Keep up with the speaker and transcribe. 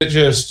it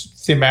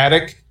just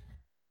thematic,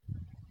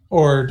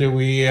 or do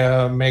we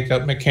make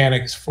up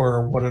mechanics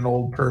for what an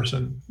old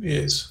person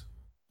is?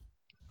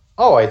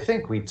 Oh, I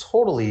think we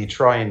totally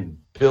try and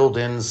build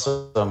in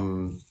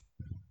some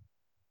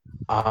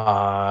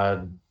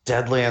uh,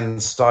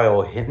 Deadland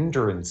style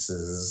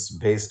hindrances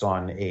based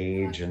on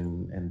age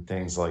and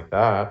things like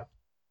that.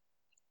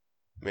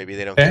 Maybe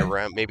they don't get Okay.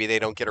 around. Maybe they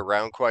don't get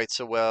around quite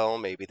so well.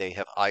 Maybe they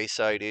have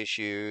eyesight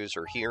issues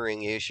or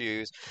hearing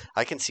issues.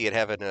 I can see it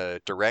having a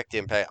direct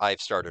impact.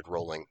 I've started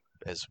rolling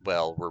as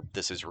well, where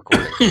this is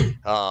recording,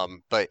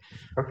 but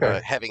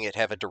Okay. having it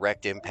have a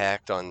direct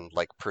impact on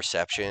like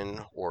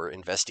perception or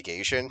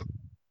investigation.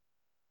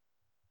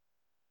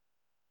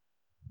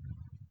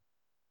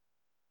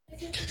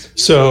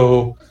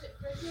 So,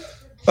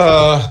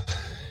 uh,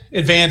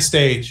 advanced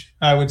stage,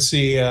 I would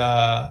see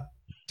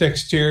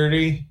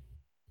dexterity,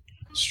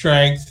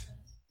 strength,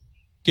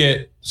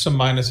 get some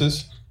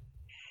minuses.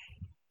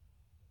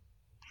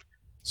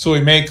 So we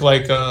make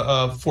like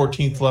a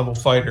 14th level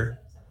fighter.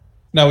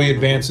 Now he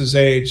advances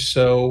age,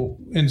 so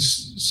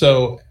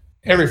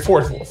every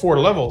four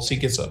levels he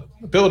gets a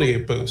ability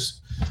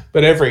boost,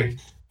 but every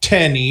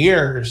 10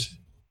 years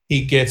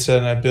he gets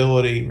an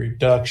ability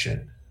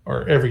reduction,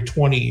 or every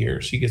 20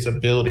 years he gets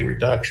ability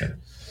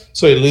reduction.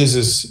 So he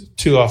loses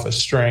 2 off his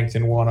strength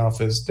and 1 off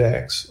his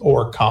dex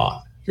or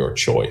con, your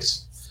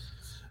choice.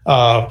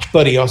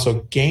 But he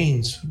also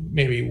gains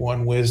maybe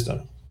 1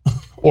 wisdom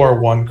or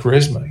 1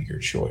 charisma, your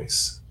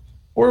choice,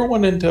 or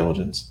 1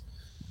 intelligence,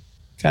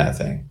 kind of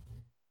thing.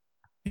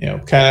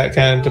 Kind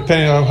of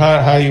depending on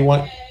how you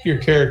want your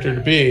character to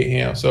be.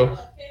 So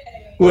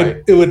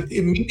it would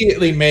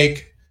immediately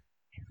make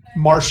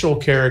martial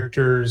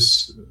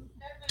characters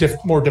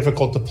more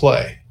difficult to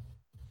play.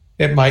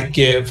 It might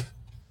give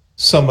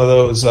some of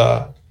those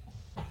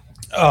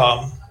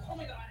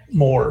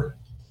more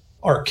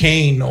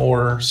arcane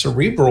or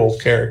cerebral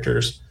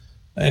characters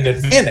an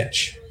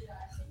advantage.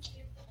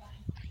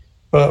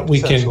 But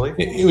we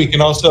can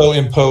also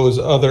impose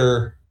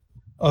other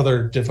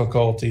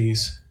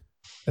difficulties,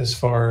 as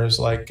far as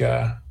like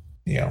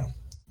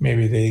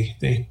maybe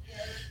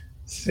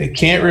they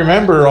can't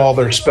remember all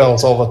their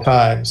spells all the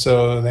time,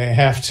 so they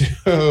have to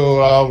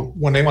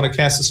when they want to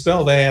cast a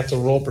spell they have to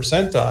roll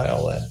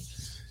percentile, and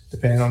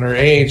depending on their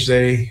age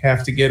they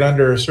have to get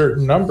under a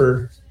certain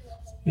number,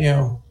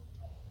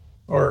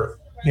 or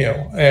they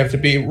have to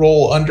be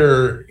roll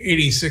under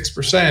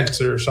 86%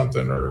 or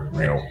something, or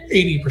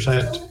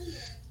 80%,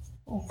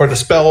 or the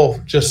spell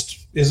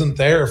just isn't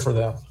there for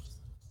them.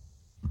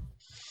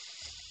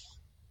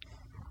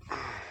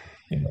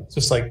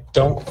 Just like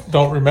don't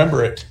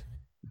remember it.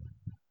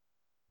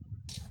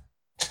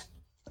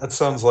 That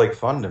sounds like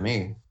fun to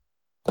me.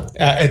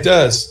 It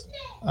does.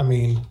 I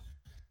mean,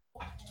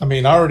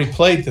 I already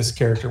played this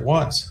character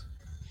once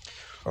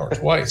or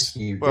twice.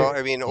 Well,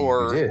 I mean,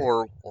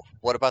 or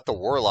what about the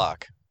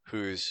warlock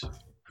who's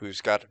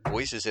got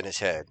voices in his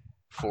head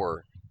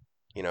for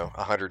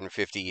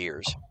 150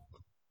 years?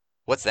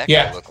 What's that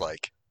guy look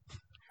like?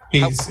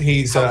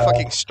 He's how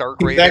fucking stark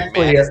raving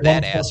mad is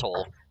that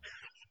asshole?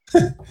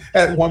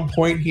 At one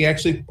point, he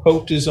actually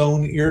poked his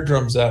own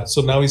eardrums out,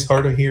 so now he's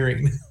hard of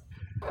hearing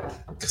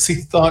because he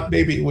thought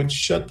maybe it would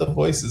shut the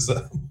voices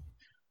up.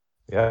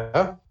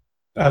 Yeah,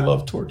 I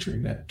love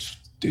torturing that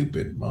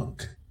stupid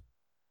monk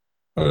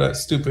or that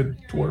stupid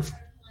dwarf.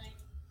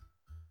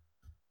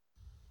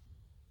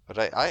 But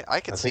I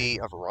can see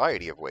a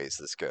variety of ways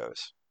this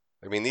goes.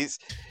 I mean,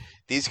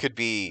 these could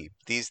be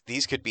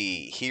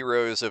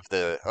heroes of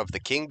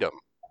the kingdom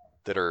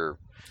that are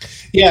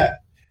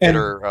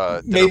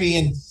and maybe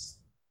in.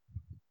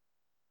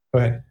 Go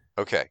ahead.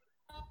 Okay,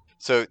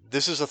 so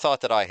this is a thought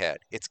that I had.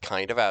 It's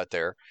kind of out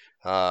there,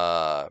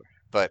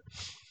 but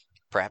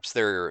perhaps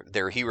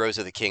they're heroes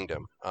of the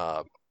kingdom,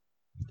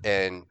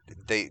 and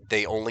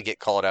they only get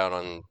called out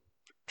on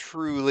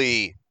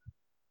truly,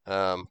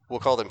 we'll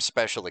call them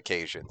special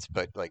occasions.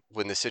 But like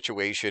when the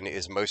situation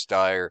is most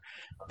dire,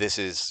 this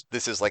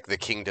is like the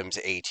kingdom's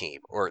A team,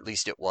 or at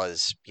least it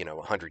was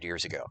 100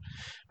 years ago.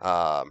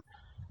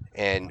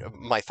 And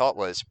my thought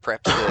was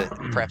perhaps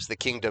the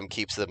kingdom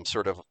keeps them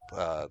sort of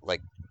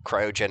like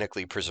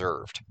cryogenically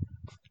preserved,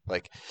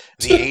 like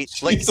the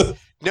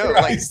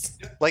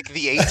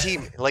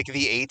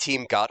A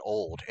team got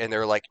old and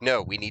they're like,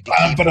 no, we need to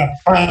keep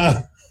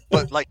them.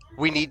 But like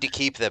we need to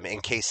keep them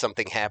in case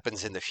something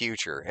happens in the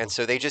future, and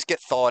so they just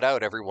get thawed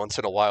out every once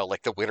in a while,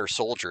 like the Winter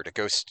Soldier, to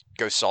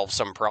go solve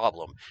some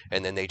problem,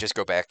 and then they just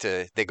go back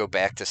to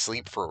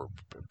sleep for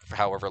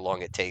however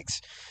long it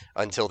takes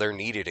until they're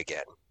needed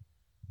again.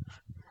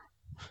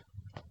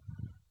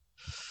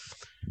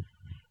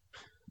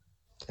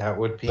 That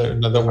would be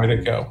another way to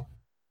go.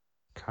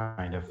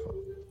 Kind of.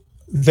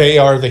 They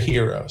are the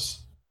heroes.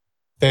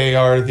 They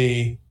are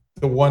the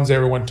ones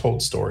everyone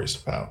told stories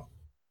about.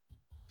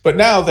 But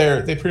now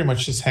they pretty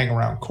much just hang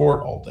around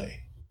court all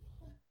day,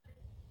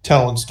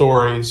 telling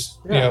stories.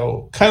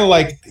 Kind of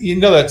like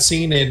that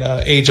scene in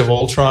Age of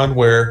Ultron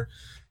where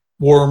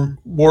War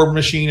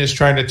Machine is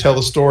trying to tell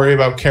the story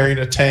about carrying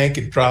a tank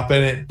and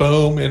dropping it,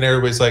 boom, and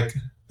everybody's like,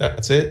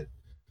 "That's it."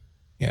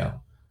 You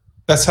know,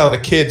 that's how the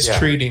kids Yeah.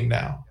 treat him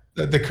now.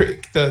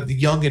 The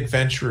young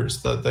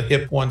adventurers, the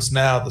hip ones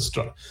now,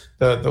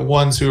 the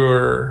ones who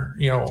are,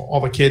 you know,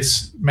 all the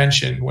kids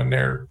mention when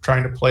they're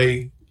trying to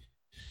play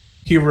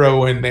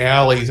hero in the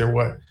alleys or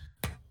what.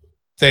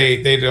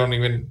 They don't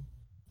even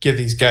give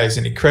these guys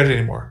any credit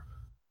anymore.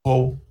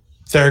 Well,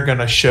 they're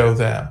gonna show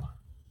them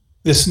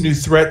this new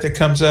threat that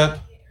comes up.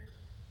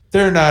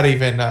 They're not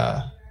even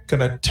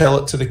gonna tell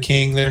it to the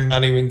king. They're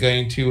not even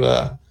going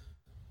to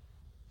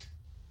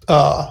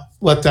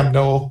let them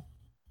know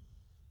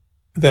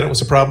that it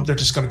was a problem. They're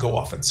just going to go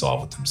off and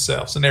solve it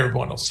themselves, and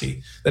everyone will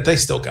see that they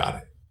still got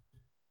it.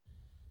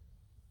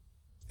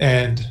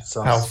 And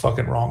how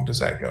fucking wrong does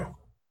that go?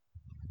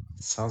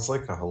 Sounds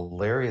like a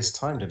hilarious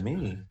time to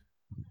me.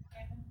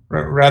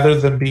 Rather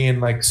than being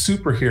like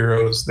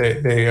superheroes,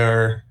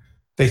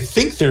 they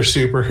think they're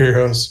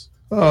superheroes.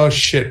 Oh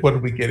shit! What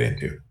did we get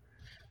into?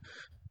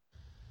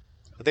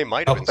 They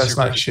might have been. That's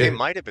not shit. They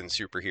might have been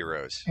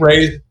superheroes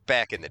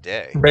back in the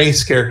day.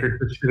 Ray's character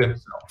could shoot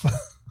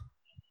himself.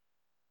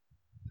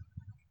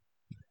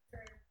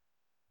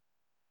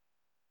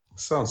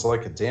 Sounds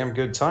like a damn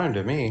good time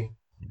to me.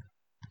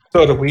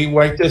 So do we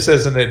write this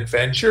as an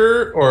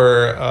adventure,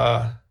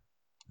 or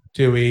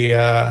do we?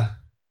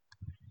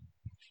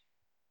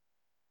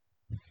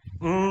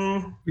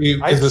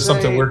 Is this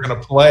something we're going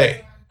to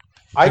play?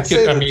 I'd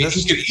say you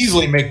could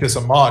easily make this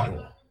a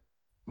module.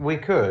 We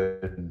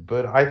could,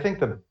 but I think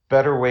the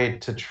better way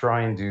to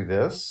try and do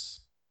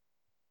this,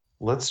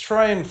 let's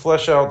try and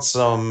flesh out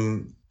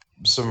some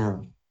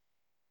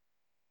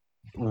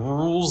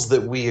rules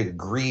that we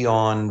agree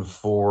on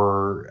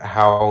for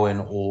how an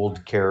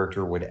old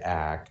character would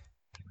act.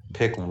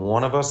 Pick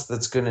one of us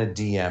that's going to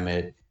DM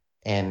it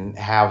and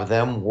have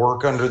them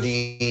work under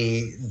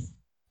the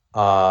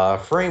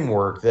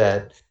framework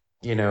that,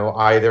 you know,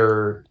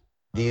 either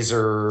these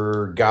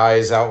are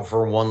guys out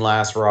for one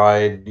last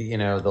ride, you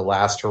know, the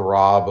last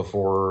hurrah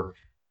before,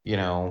 you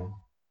know,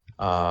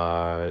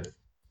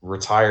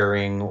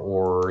 retiring,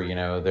 or, you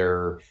know,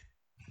 they're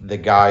the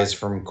guys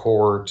from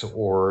court,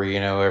 or, you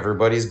know,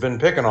 everybody's been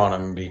picking on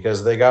them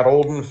because they got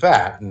old and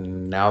fat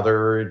and now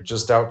they're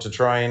just out to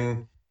try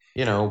and,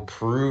 you know,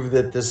 prove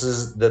that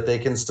that they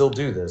can still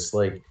do this.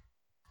 Like,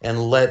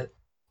 and let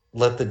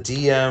the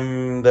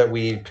DM that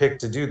we pick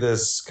to do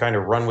this kind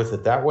of run with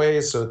it that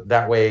way. So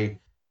that way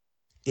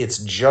it's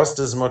just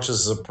as much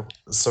as a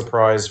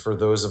surprise for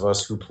those of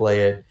us who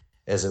play it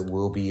as it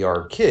will be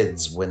our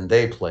kids when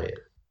they play it.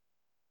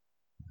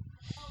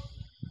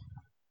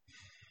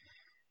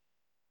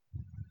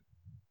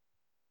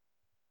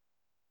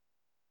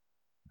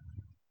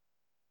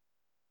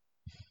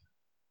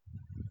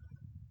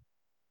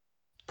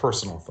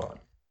 Personal thought.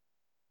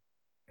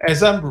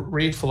 As I'm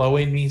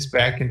reflowing these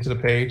back into the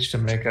page to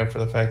make up for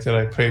the fact that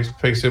I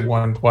pasted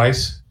one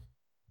twice,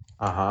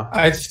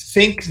 I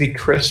think the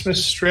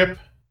Christmas strip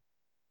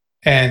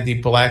and the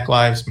Black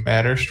Lives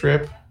Matter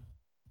strip,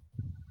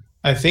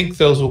 I think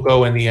those will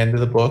go in the end of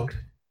the book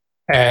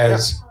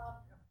as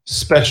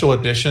special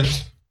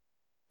editions.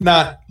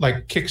 Not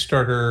like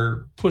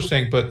Kickstarter push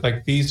thing, but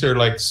like these are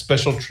like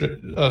special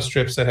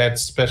strips that had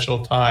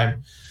special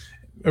time.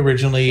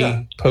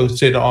 Originally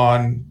posted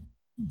on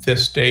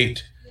this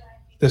date.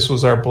 This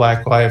was our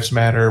Black Lives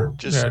Matter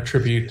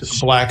tribute to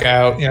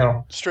Blackout, you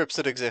know. Strips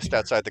that exist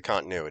outside the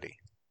continuity.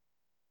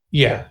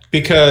 Yeah,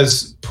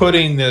 because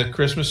putting the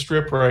Christmas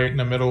strip right in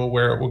the middle of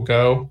where it will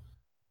go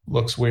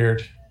looks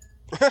weird.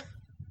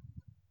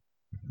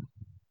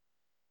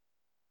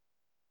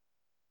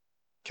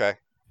 Okay.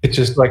 It's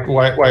just like,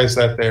 why is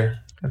that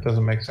there? That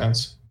doesn't make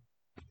sense.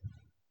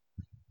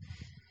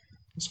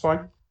 It's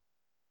fine.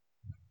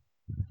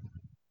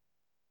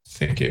 I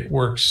think it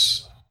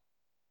works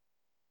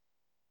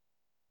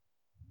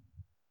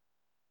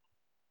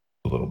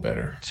a little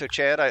better. So,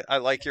 Chad, I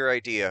like your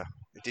idea.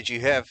 Did you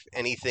have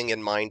anything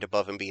in mind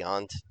above and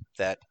beyond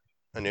that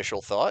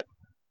initial thought?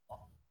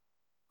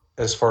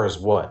 As far as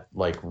what?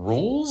 Like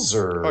rules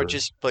or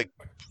just like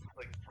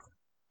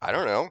I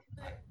don't know.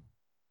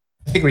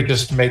 I think we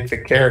just make the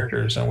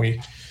characters and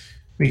we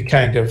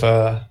kind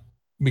of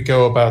we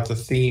go about the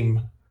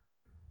theme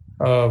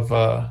of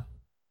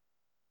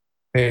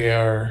they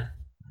are,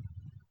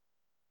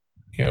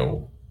 you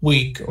know,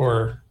 weak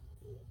or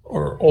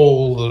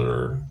old,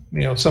 or,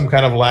 you know, some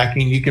kind of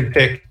lacking. You can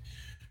pick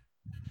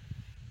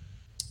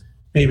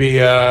maybe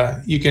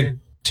you can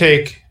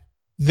take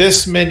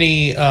this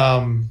many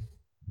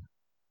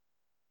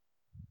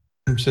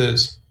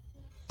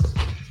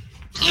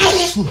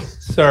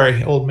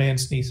sorry, old man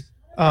sneeze.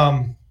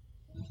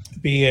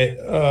 Be it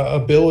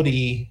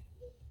ability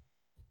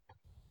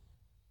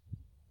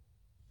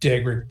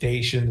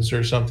degradations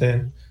or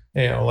something,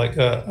 you know, like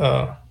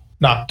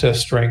not to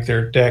strength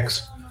or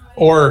dex,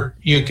 or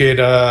you could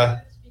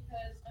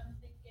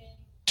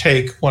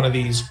take one of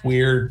these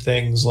weird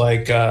things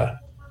like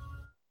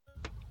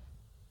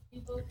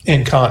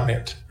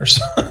incontinent or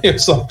something,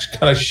 some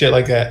kind of shit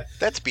like that.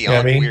 That's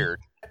beyond weird.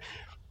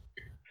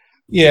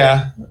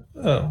 Yeah.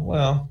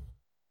 Well,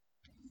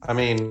 I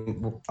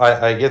mean,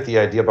 I get the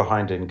idea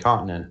behind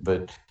incontinent,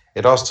 but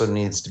it also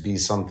needs to be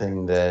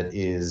something that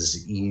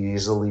is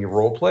easily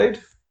role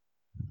played.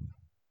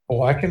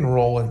 Oh, I can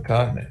roll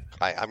incontinent.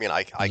 I mean,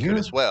 I could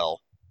as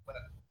well.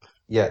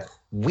 Yeah,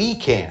 we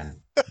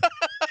can.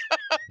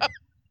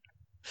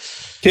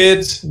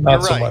 Kids, not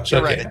You're so right. much.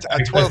 You're Okay. right. A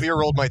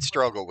 12-year-old might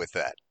struggle with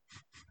that.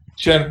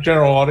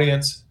 General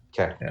audience.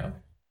 Okay. Yeah.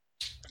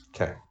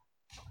 Okay.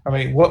 I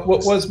mean, what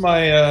was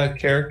my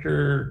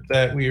character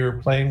that we were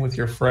playing with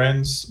your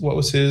friends? What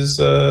was his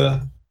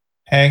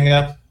hang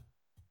up?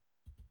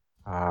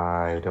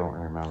 I don't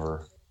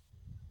remember.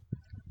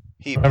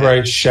 Remember,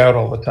 I shout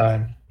all the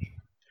time.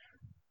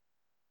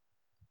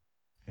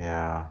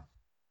 Yeah.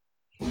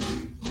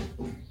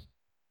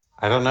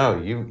 I don't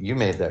know. You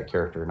made that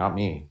character, not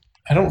me.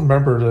 I don't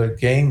remember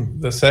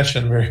the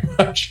session very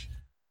much.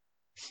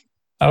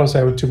 I was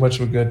having too much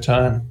of a good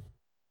time.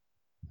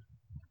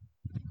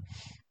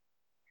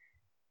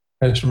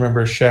 I just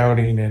remember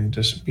shouting and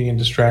just being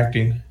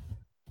distracting.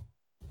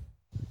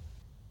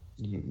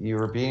 You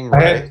were being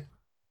right.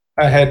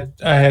 I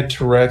had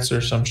Tourette's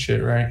or some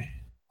shit, right?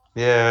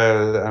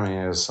 Yeah, I mean,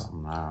 it was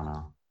something. I don't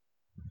know.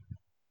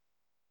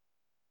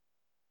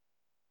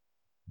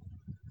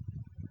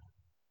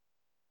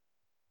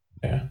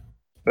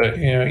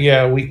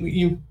 Yeah,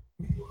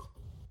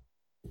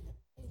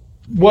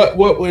 but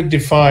what would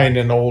define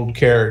an old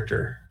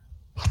character?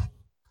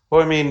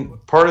 Well, I mean,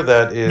 part of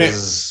that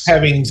is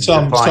having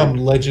some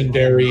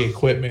legendary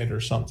equipment or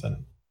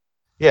something.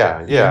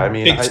 Yeah. I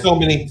mean, so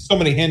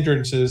many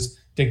hindrances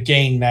to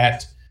gain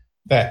that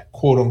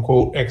quote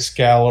unquote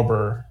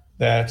Excalibur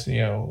that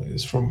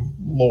is from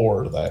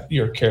lore that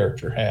your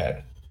character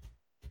had.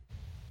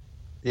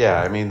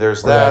 Yeah, I mean,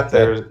 there's that.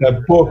 There's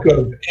that book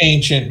of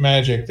ancient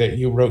magic that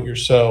you wrote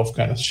yourself,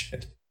 kind of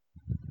shit.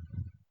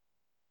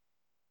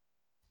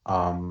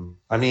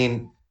 I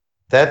mean,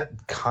 that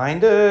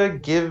kind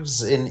of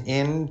gives an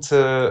end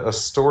to a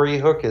story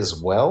hook as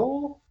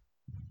well.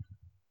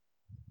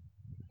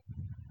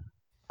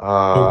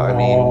 I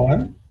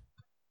mean,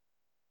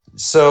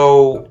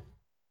 so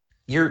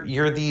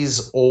you're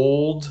these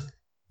old,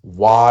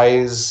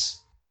 wise,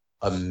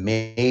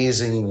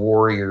 amazing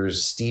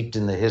warriors steeped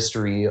in the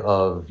history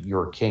of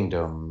your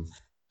kingdom.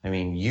 I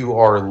mean, you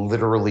are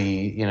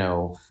literally,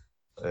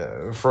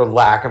 for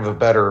lack of a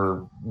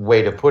better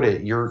way to put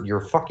it,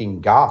 you're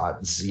fucking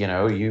gods. You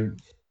are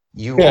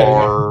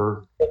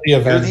you're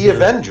the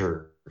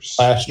Avengers.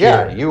 Last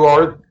year. You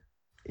are.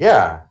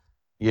 Yeah,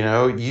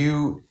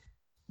 you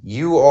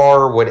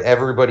are what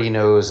everybody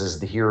knows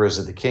as the heroes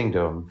of the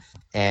kingdom,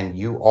 and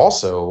you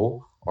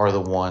also are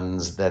the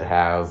ones that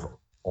have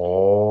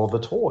all the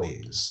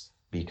toys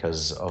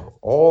because of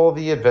all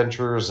the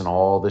adventures and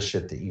all the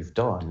shit that you've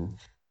done.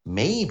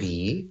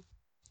 Maybe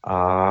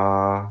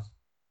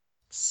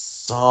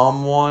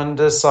someone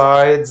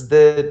decides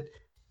that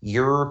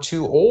you're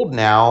too old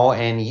now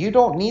and you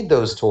don't need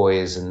those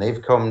toys, and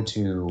they've come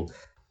to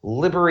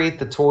liberate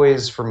the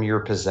toys from your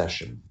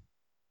possession.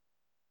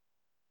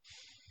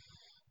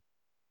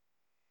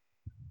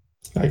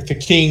 Like the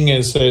king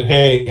has said,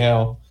 hey,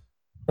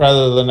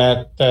 rather than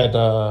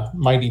that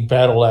mighty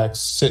battle axe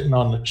sitting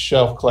on the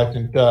shelf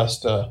collecting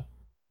dust,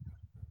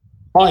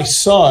 my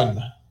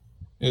son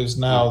is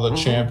now the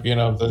champion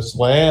of this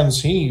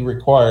lands. He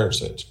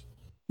requires it.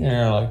 And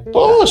you're like,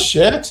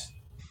 bullshit.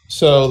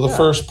 So the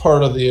first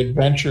part of the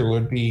adventure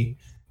would be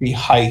the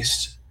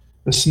heist,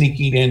 the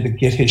sneaking in to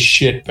get his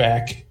shit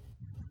back.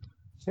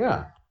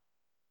 Yeah.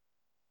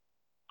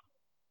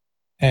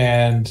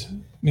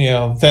 And,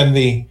 then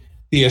the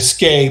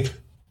escape.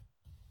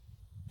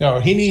 No,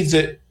 he needs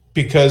it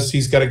because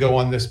he's got to go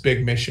on this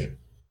big mission.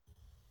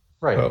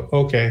 Right. Oh,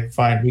 okay,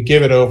 fine. We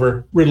give it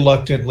over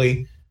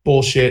reluctantly.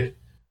 Bullshit.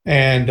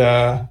 And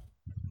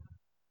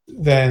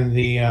then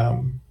the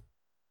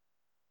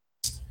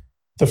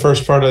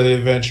first part of the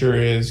adventure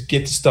is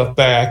get the stuff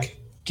back,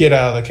 get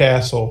out of the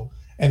castle,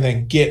 and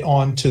then get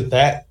on to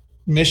that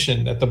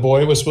mission that the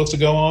boy was supposed to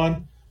go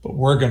on. But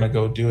we're going to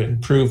go do it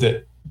and prove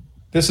that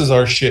this is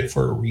our shit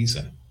for a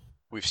reason.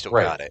 We've still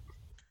got it.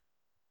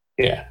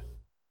 Yeah.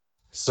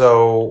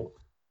 So,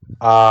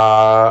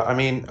 I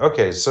mean,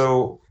 okay,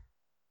 so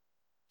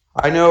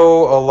I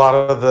know a lot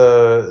of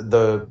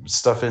the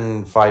stuff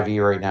in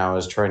 5e right now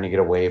is trying to get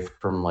away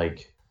from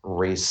like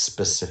race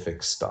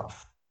specific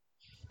stuff.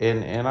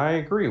 And I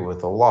agree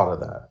with a lot of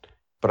that.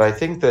 But I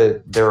think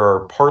that there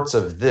are parts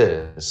of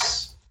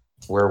this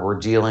where we're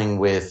dealing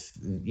with,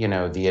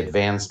 the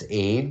advanced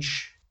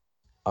age.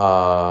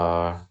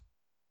 I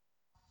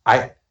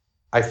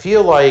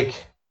feel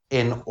like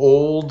an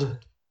old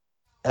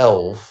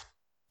elf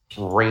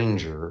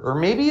ranger, or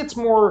maybe it's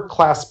more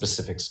class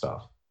specific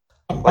stuff.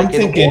 I'm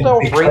thinking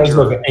because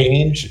of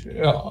age,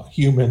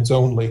 humans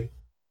only.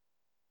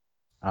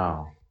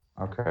 Oh,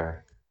 okay.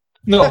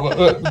 No,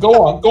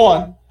 go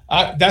on.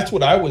 That's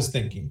what I was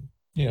thinking.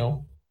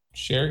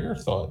 Share your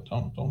thought.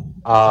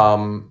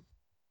 Don't.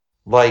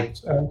 Like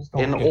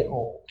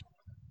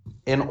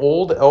an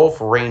old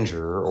elf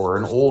ranger or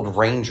an old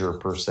ranger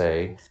per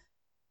se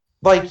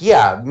like,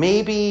 yeah,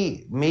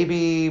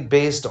 maybe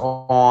based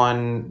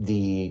on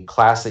the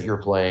class that you're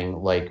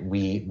playing, like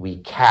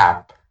we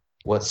cap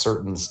what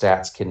certain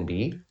stats can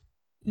be.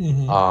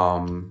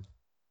 Mm-hmm.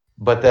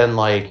 But then,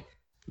 like,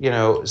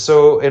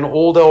 so an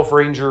old elf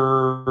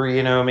ranger,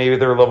 maybe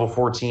they're level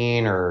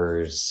 14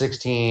 or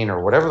 16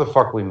 or whatever the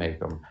fuck we make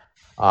them.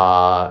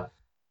 But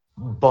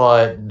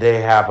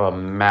they have a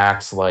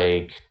max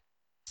like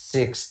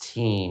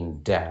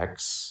 16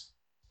 dex,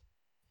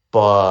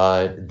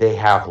 but they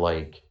have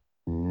like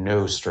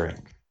no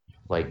strength.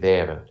 Like they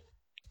have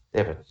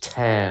a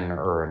 10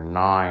 or a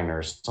 9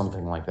 or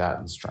something like that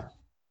in strength.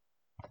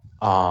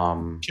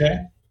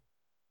 Okay.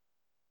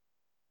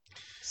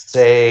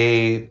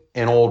 Say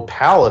an old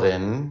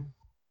paladin,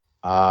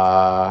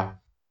 an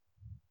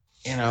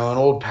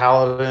old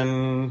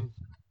paladin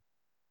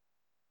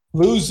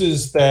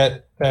Loses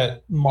that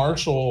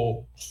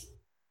martial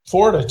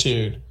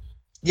fortitude,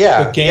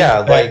 yeah, but gains yeah,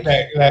 like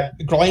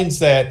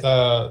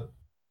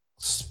that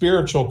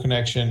spiritual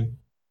connection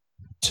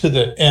to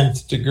the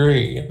nth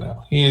degree.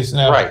 He is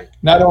now right.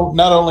 not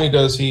only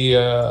does he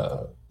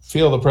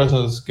feel the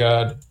presence of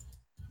God,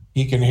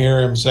 he can hear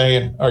him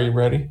saying, "Are you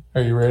ready?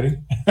 Are you ready?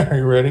 Are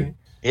you ready?"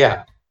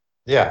 Yeah.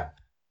 Yeah.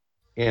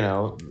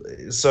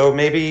 So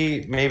maybe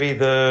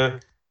the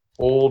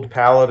old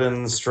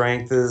paladin's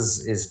strength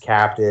is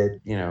capped at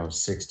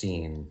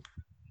 16,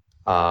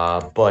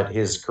 but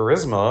his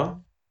charisma,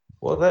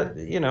 well, that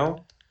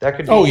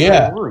could be Oh through the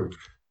yeah, roof.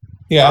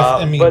 yeah.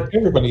 I mean, But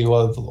everybody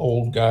loves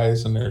old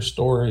guys and their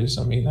stories.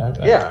 I mean, I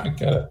yeah,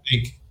 gotta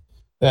think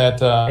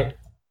that.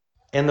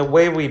 and the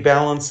way we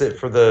balance it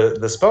for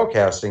the spell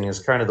casting is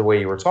kind of the way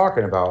you were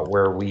talking about,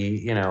 where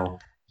we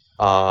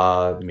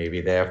maybe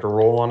they have to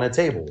roll on a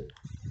table,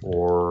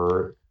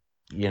 or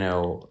you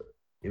know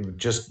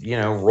just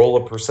roll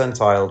a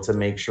percentile to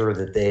make sure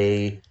that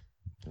they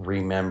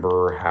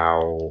remember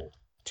how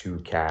to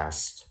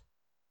cast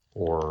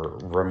or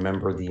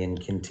remember the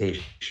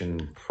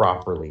incantation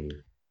properly,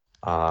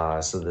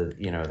 so that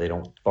they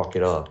don't fuck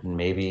it up. And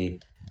maybe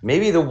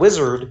the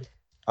wizard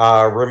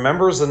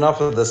remembers enough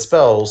of the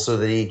spell so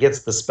that he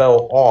gets the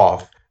spell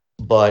off,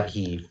 but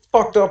he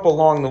fucked up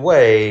along the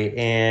way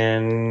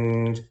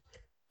and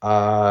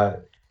uh,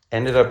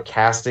 ended up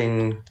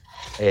casting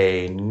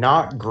a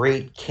not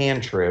great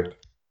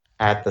cantrip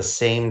at the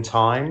same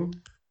time.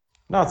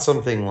 Not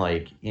something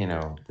like,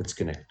 that's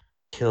going to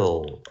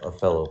kill a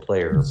fellow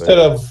player, Instead but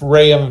of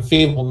ray of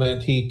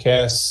enfeeblement, he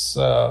casts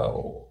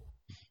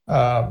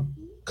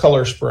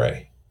color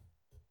spray.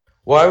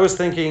 well, I was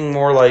thinking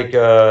more like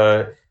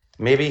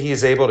maybe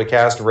he's able to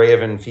cast Ray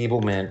of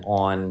Enfeeblement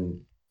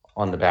on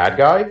the bad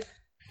guy,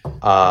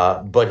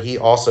 but he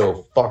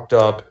also fucked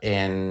up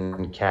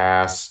and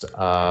cast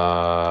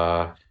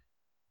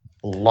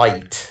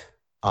Light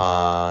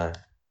on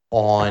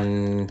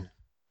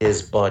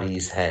his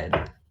buddy's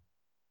head.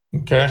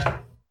 Okay.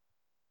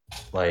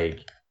 Like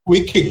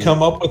We could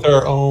come up with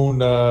our own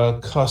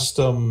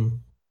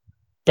custom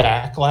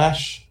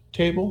backlash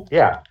table.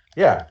 yeah,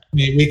 I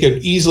mean, we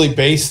could easily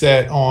base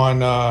that on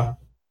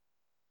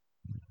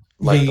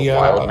like the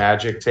wild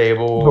magic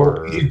table,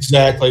 or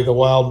exactly the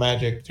wild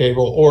magic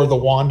table, or the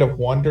wand of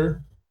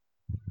wonder.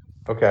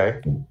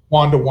 okay.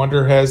 Wand of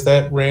wonder has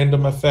that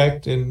random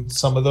effect, and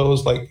some of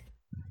those, like,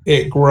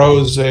 it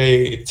grows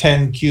a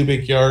 10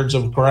 cubic yards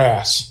of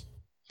grass.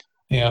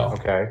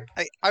 Okay.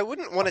 I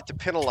wouldn't want it to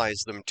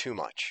penalize them too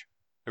much.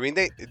 I mean,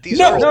 these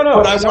No,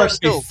 are these are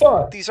still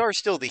these are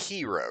still the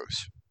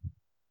heroes.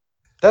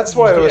 That's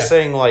why I was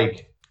saying,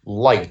 like,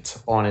 light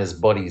on his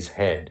buddy's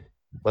head.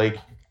 Like,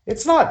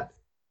 it's not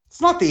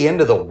the end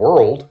of the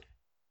world.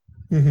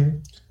 Mm-hmm.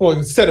 Well,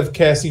 instead of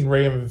casting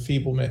ray of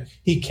enfeeblement,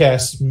 he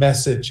casts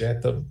message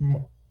at the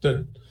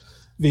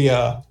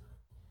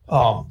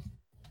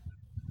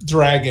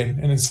dragon,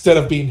 and instead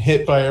of being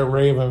hit by a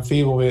ray of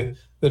enfeeblement,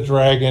 the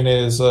dragon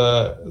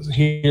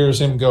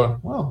hears him going,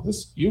 well,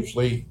 this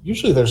usually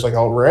there's like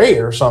a ray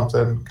or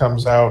something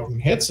comes out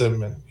and hits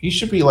him, and he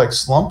should be like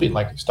slumping,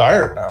 like he's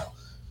tired now.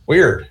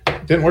 Weird.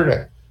 Didn't work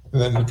out. And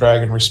then the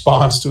dragon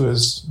responds to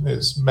his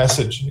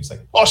message, and he's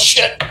like, oh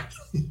shit.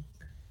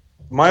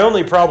 My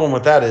only problem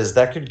with that is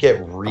that could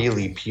get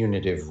really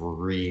punitive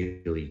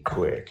really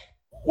quick.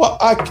 Well,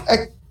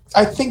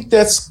 I think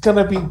that's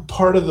gonna be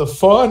part of the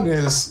fun,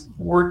 is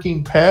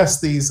working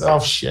past these. Oh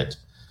shit.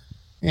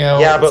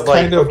 Yeah, but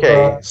like,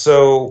 okay,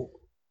 so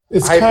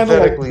it's kind of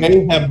like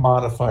mayhem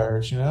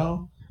modifiers,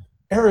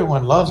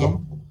 everyone loves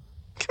them.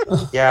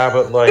 Yeah,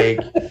 but like,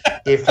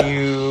 if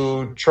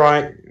you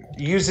try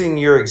using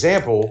your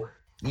example,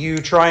 you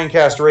try and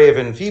cast Ray of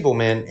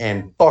Enfeeblement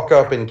and fuck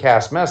up and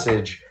cast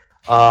Message,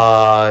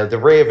 the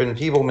Ray of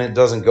Enfeeblement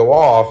doesn't go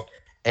off,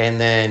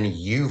 and then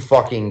you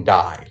fucking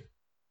die.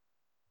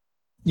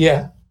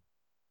 Yeah.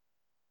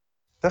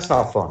 That's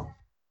not fun.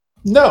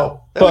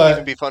 No, that would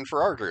even be fun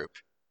for our group.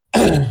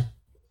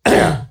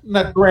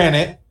 Not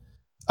granted,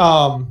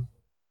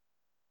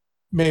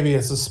 maybe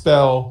it's a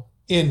spell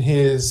in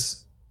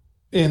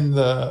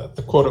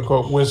the quote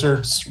unquote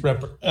wizard's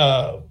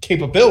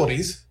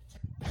capabilities,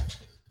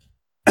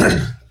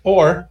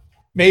 or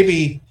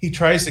Maybe he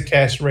tries to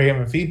cast Ray of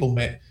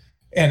Enfeeblement,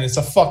 and it's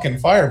a fucking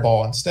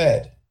fireball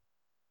instead.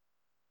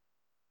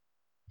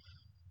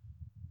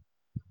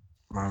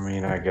 I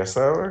mean, I guess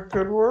that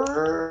could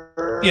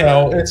work.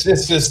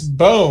 It's just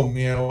boom.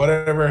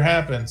 Whatever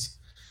happens.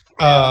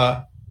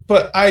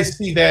 But I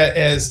see that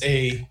as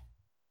a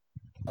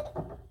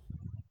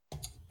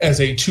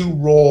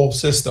 2-roll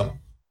system.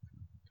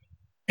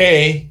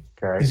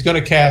 He's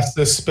going to cast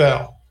this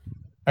spell.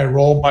 I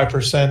roll my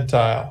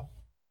percentile.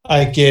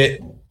 I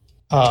get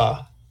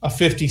a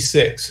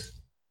 56.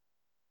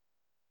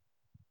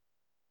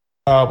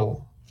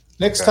 Problem.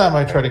 Next time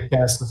I try to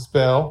cast the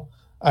spell,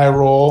 I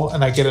roll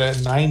and I get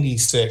a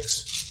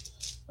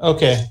 96.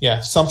 Okay,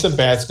 yeah, something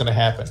bad's going to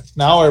happen.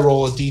 Now I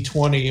roll a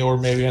d20 or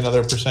maybe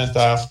another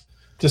percentile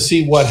to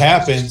see what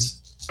happens,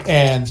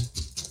 and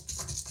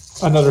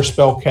another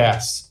spell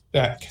casts.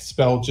 That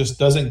spell just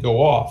doesn't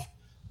go off.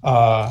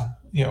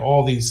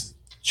 All these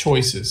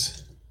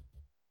choices.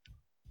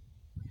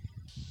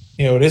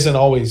 It isn't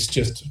always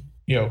just,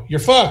 you're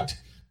fucked.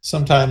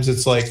 Sometimes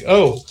it's like,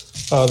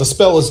 the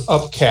spell is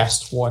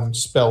upcast one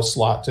spell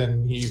slot,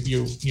 and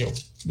you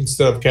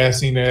instead of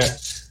casting a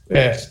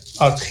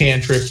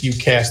cantrip, you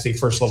cast a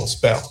first level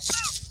spell.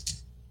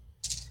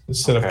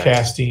 Instead of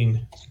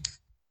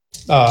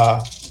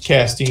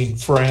casting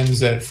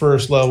friends at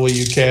first level,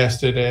 you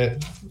cast it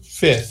at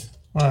 5th.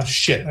 Oh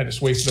shit! I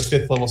just wasted a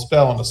 5th level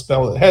spell on a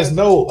spell that has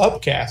no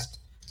upcast.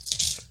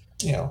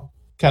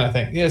 Kind of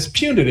thing. Yeah, it's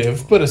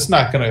punitive, but it's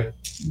not going to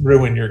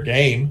ruin your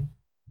game.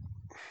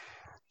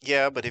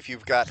 Yeah, but if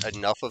you've got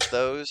enough of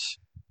those,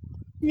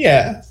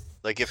 yeah.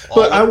 Like if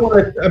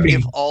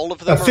all of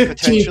them are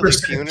potentially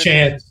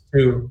punitive,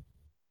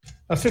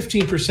 a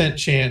 15%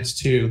 chance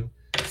to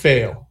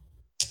fail.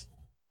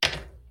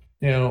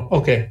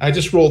 Okay, I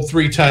just rolled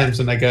 3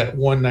 times and I got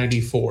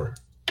 194.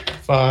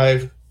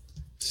 5,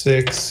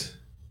 6,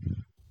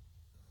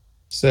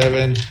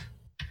 7,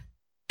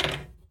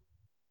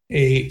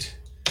 8,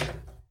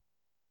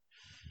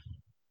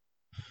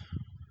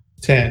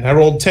 10. I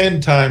rolled 10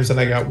 times and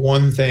I got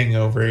one thing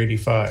over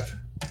 85.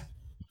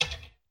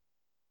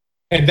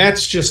 And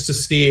that's just to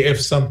see if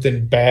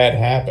something bad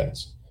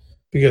happens.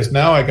 Because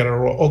now I got to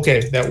roll.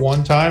 Okay, that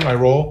one time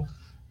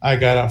I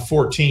got a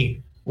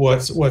 14.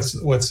 What's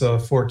a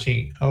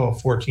 14?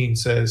 14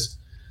 says,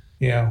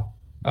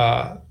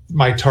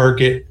 my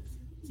target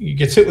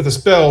gets hit with a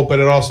spell, but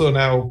it also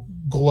now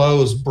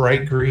glows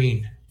bright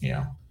green.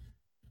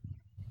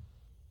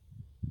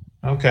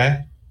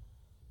 Okay.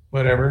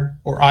 Whatever.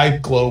 Or I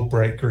glow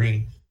bright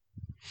green.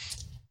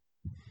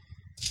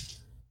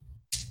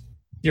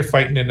 You're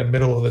fighting in the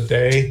middle of the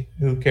day.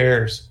 Who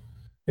cares?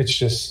 It's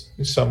just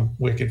some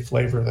wicked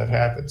flavor that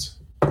happens.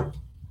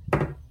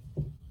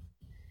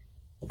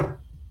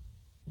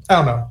 I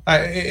don't know.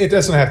 It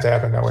doesn't have to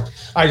happen that way.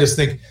 I just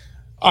think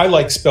I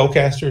like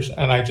spellcasters,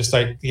 and I just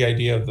like the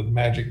idea of the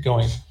magic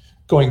going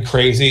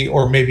crazy,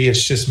 or maybe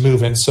it's just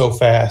moving so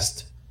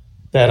fast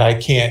that I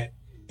can't,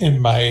 in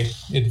my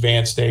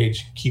advanced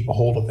age, keep a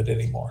hold of it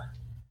anymore.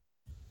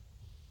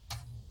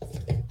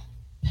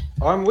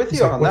 I'm with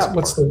you on that.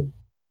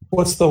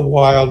 What's the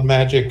wild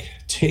magic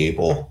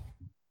table?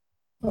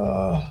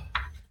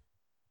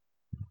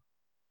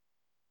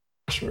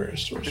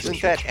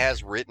 Isn't that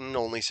as written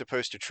only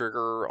supposed to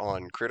trigger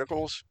on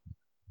criticals?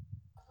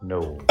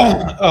 No.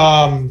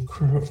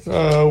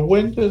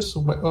 When does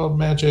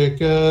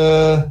magic?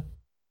 I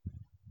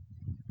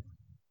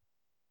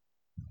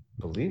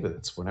believe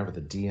it's whenever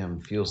the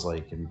DM feels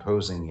like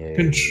imposing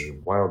a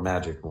wild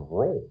magic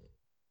roll.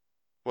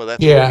 Well,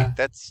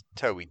 that's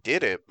how we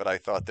did it, but I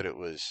thought that it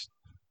was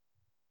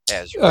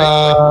as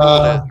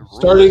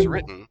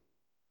written.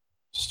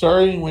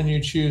 Starting when you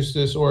choose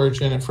this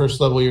origin at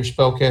first level, your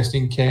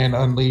spellcasting can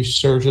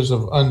unleash surges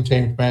of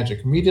untamed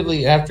magic.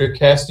 Immediately after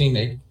cast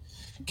a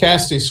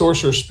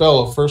sorcerer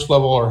spell of first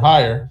level or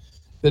higher,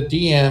 the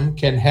DM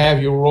can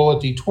have you roll a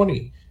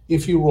d20.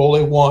 If you roll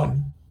a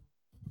 1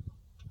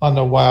 on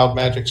the wild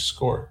magic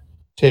score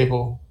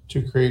table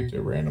to create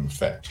a random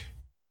effect.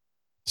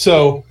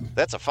 So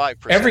that's a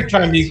 5%. Every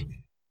time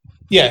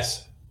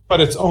yes, but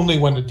it's only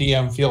when the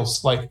DM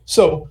feels like.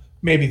 So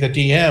maybe the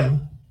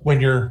DM, when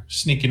you're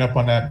sneaking up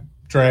on that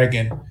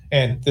dragon,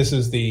 and this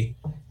is the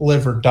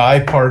live or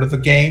die part of the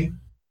game,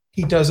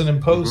 he doesn't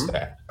impose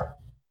that.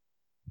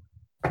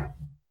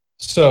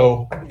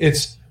 So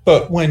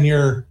but when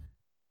you're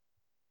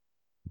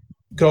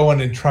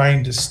going and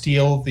trying to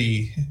steal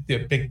the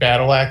big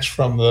battle axe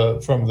from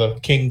the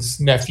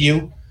king's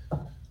nephew,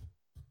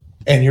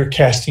 and you're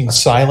casting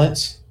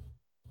silence,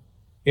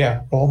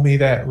 roll me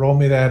that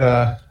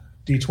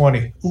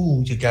d20.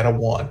 Ooh, you got a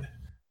 1.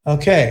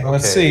 Okay,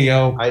 let's see.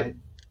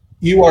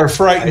 You are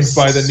frightened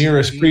by the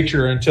nearest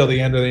creature until the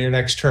end of your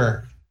next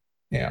turn.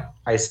 Yeah.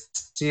 I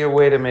see a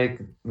way to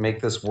make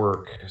this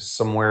work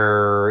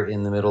somewhere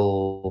in the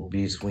middle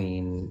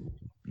between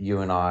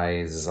you and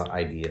I's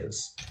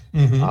ideas.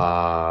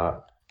 Mm-hmm.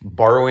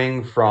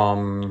 Borrowing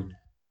from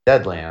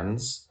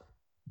Deadlands,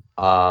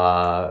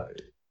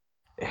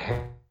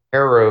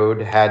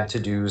 Harrowed had to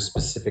do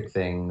specific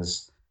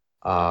things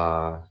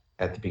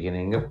at the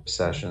beginning of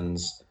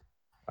sessions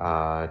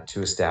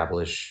to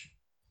establish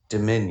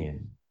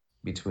dominion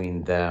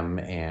between them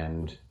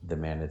and the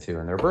Manitou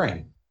in their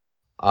brain.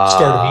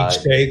 Start of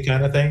each day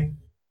kind of thing.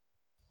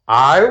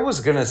 I was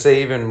gonna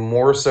say even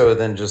more so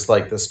than just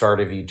like the start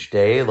of each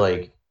day,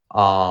 like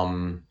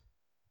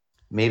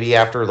maybe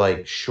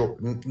after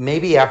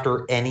maybe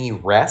after any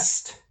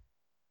rest,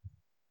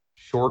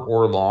 short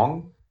or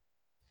long,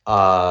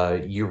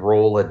 you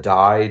roll a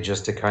die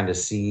just to kind of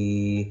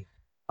see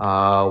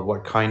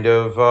what kind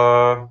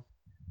of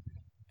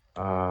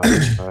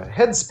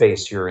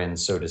headspace you're in,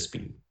 so to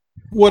speak.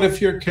 What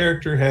if your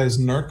character has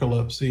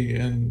narcolepsy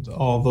and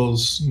all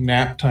those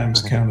nap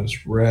times count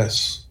as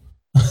rests?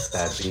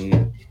 That'd be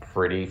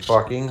pretty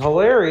fucking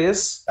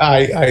hilarious.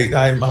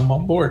 I'm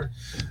on board.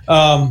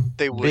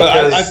 They would.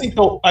 But I think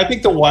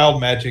the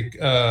wild magic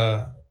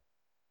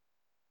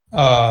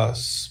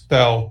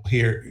spell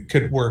here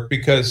could work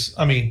because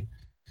I mean,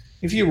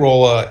 if you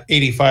roll a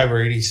 85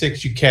 or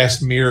 86, you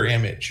cast mirror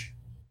image.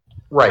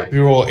 Right. If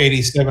you roll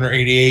 87 or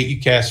 88,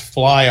 you cast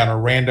fly on a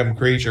random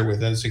creature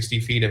within 60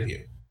 feet of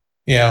you.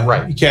 Yeah,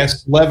 right. You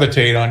cast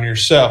levitate on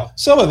yourself.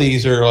 Some of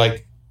these are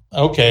like,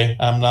 okay,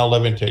 I'm now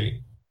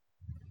levitating.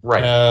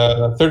 Right.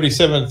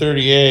 37,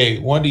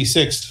 38,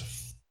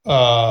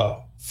 1d6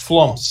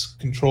 flumps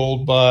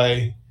controlled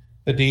by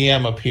the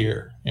DM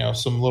appear. You know,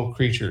 some little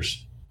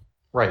creatures.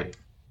 Right.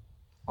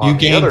 You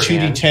gain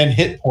 2d10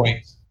 hit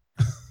points.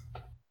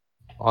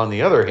 On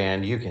the other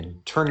hand, you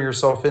can turn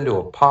yourself into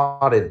a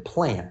potted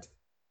plant.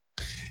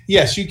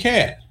 Yes, you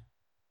can.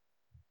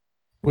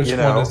 Which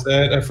one is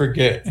that? I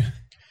forget.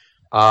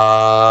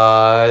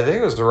 I think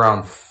it was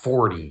around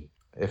 40,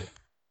 if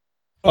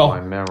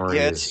my memory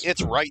is...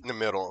 it's right in the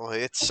middle.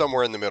 It's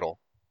somewhere in the middle.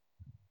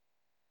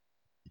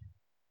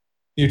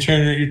 You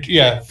turn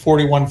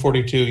 41,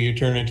 42. You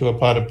turn into a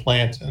potted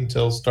plant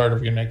until start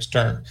of your next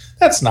turn.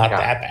 That's not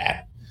that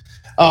bad.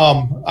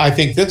 I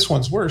think this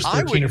one's worse.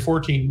 13 or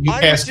 14. You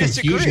cast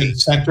confusion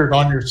centered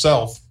on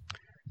yourself.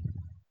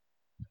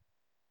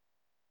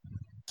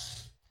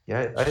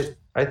 Yeah,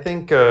 I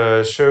think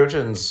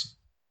Shojin's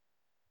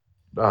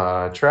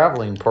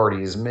traveling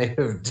parties may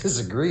have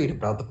disagreed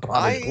about the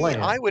potted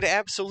plant. I would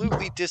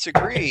absolutely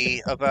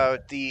disagree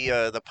about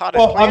the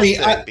potted plant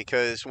thing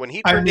because when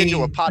he turned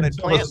into a potted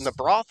plant in the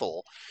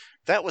brothel,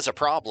 that was a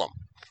problem.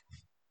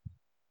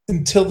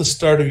 Until the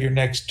start of your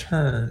next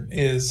turn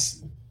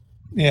is,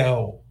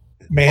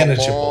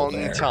 manageable. A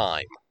long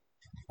time.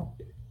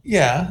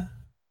 Yeah.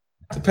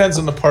 Depends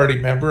on the party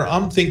member.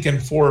 I'm thinking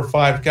 4 or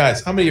 5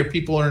 guys. How many of your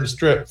people are in a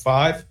strip?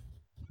 5?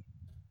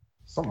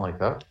 Something like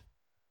that.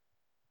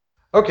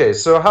 Okay,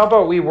 so how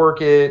about we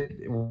work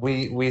it?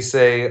 We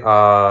say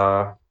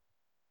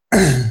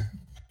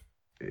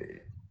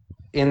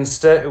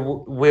instead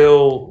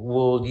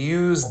we'll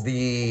use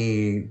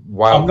the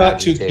wild. I'm not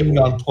too keen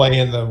on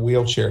playing the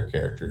wheelchair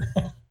character.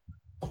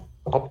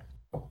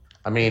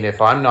 I mean,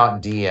 if I'm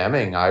not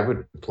DMing, I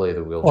would play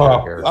the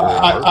wheelchair character.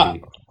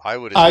 I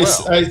would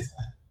as well.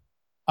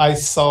 I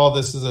saw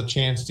this as a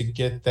chance to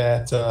get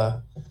that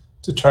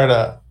to try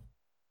to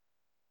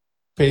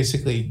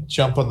basically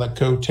jump on the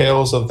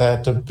coattails of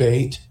that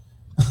debate.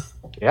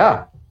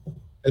 Yeah.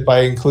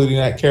 By including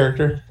that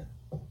character.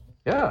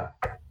 Yeah.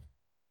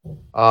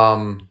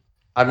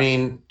 I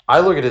mean, I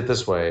look at it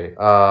this way.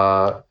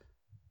 I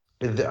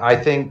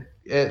think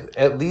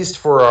at least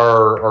for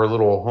our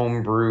little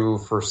homebrew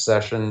first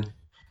session,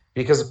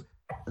 because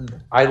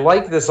I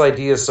like this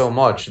idea so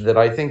much that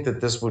I think that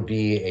this would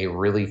be a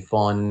really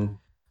fun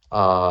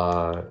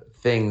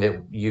thing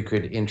that you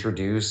could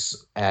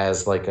introduce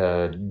as like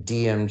a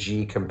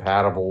DMG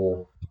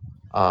compatible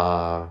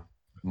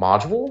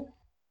module,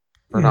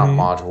 or not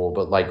module,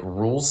 but like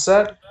rule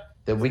set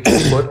that we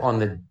can put on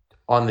the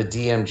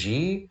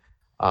DMG.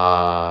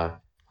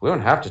 We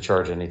don't have to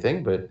charge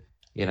anything, but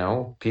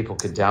people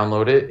could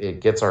download it. It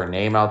gets our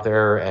name out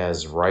there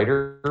as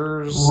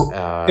writers,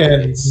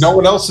 and no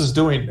one else is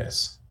doing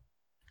this,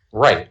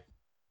 right?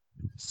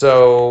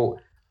 So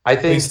I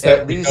think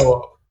at least.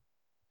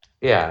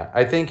 Yeah,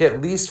 I think at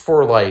least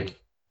for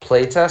like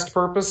playtest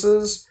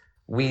purposes,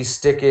 we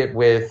stick it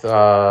with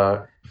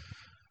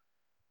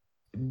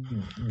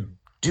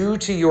due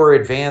to your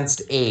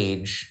advanced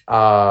age,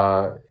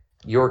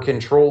 your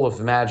control of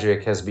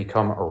magic has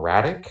become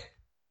erratic.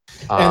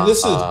 And this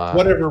is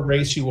whatever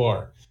race you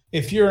are.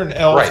 If you're an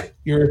elf,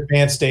 your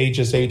advanced age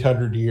is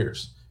 800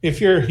 years.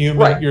 If you're a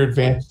human, your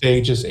advanced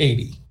age is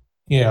 80.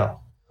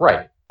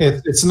 Right.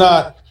 It's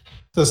not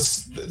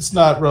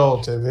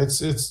relative.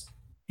 It's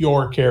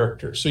your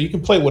character. So you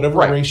can play whatever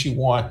race you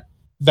want.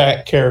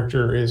 That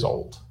character is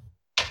old.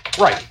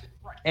 Right.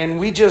 And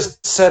we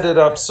just set it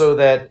up so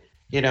that,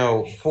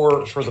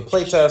 for the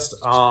playtest,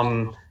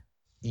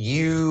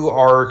 you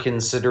are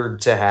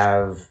considered to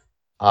have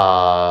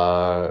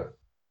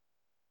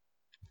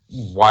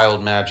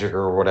wild magic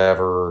or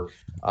whatever.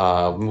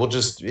 We'll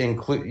just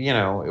include,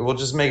 we'll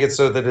just make it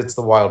so that it's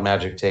the wild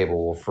magic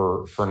table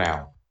for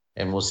now.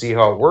 And we'll see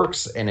how it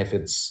works. And if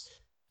it's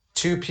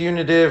too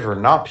punitive or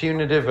not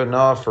punitive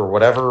enough or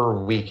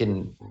whatever, we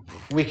can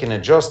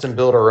adjust and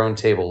build our own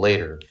table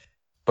later.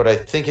 But I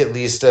think at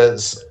least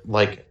as,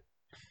 like,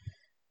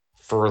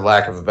 for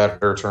lack of a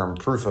better term,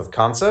 proof of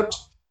concept,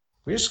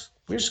 we just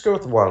go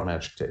with the wild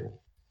magic table.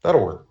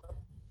 That'll work.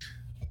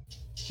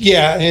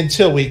 Yeah,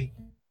 until we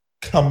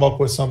come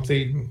up with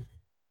something,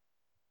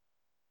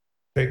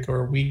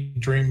 or we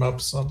dream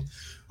up some,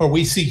 or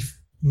we see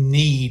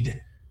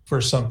need for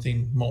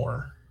something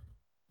more.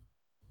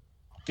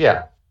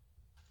 Yeah.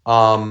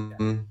 I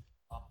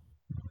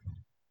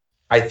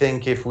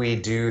think if we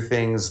do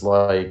things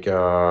like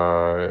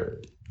I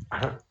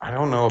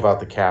don't know about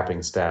the capping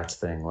stats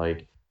thing.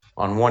 Like,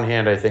 on one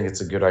hand, I think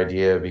it's a good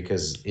idea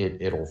because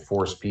it'll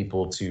force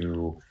people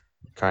to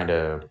kind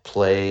of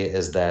play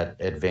as that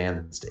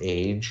advanced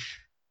age.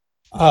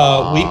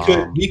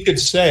 We could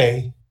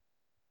say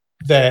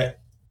that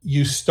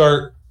you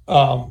start.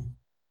 Well,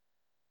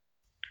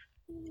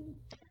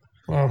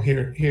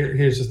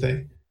 here's the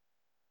thing.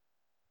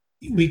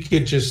 We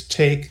could just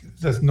take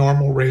the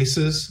normal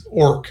races,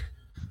 orc,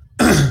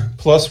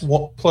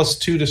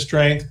 +2 to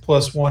strength,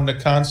 +1 to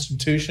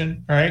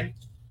constitution, right?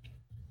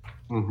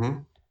 Mm-hmm.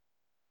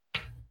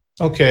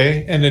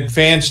 Okay, an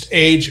advanced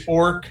age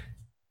orc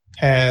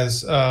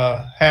has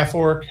half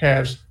orc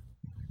has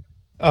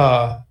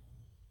 +1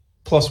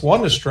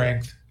 to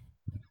strength,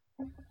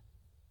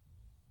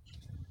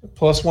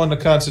 +1 to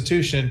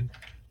constitution,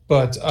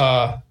 but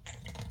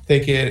they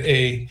get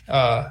a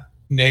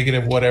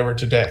negative whatever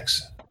to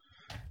dex.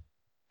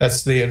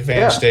 That's the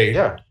advanced age.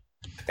 Yeah.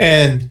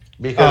 And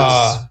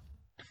because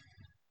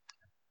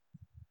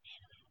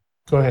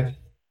go ahead.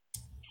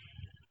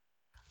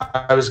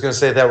 I was going to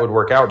say that would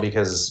work out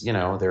because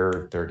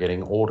they're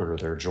getting older.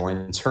 Their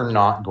joints are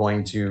not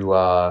going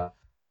to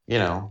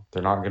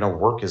they're not going to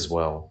work as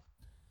well.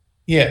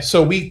 Yeah,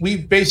 so we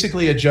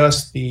basically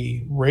adjust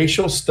the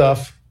racial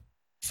stuff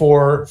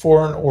for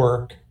an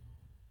orc.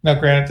 Now,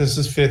 granted, this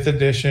is 5th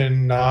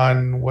edition,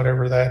 non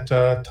whatever that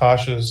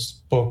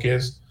Tasha's book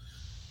is.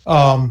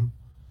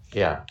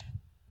 Yeah.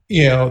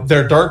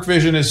 Their dark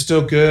vision is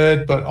still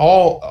good, but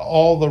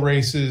all the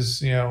races,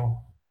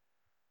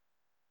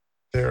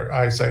 their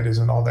eyesight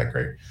isn't all that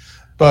great.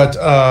 But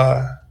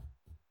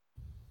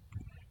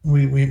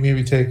we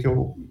maybe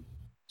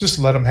just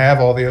let them have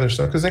all the other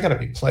stuff because they got to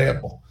be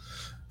playable.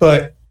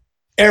 But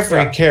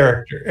every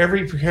character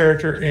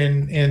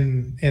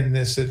in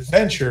this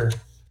adventure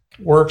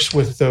works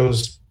with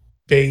those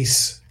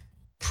base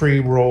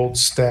pre-rolled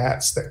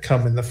stats that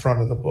come in the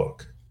front of the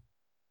book.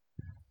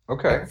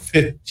 Okay.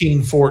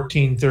 15,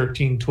 14,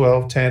 13,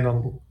 12,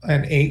 10,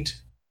 and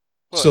 8.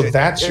 Well, so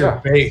that's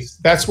your base.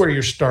 That's where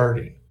you're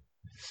starting.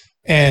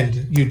 And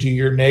you do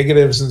your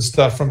negatives and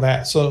stuff from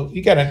that. So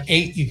you got an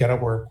 8 you got to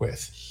work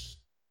with.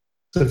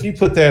 So if you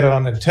put that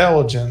on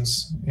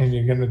intelligence and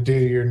you're going to do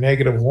your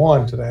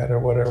 -1 to that or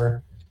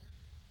whatever,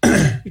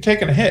 you're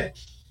taking a hit.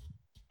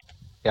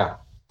 Yeah.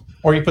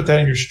 Or you put that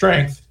in your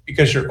strength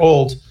because you're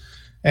old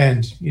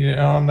and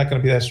I'm not going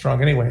to be that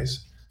strong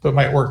anyways. But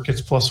my orc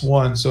gets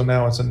 +1, so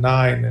now it's a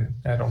 9 and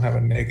I don't have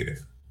a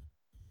negative.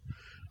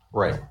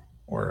 Right.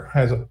 Or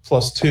has a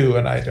 +2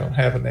 and I don't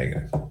have a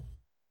negative.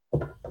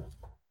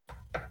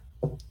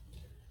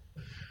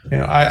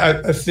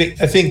 I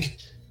think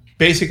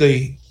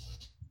basically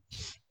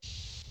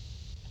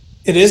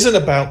it isn't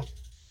about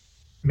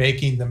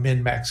making the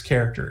min-max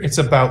character. It's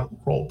about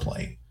role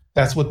playing.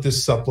 That's what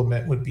this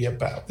supplement would be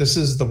about. This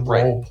is the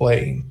role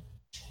playing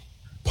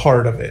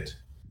part of it.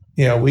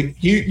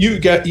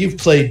 You've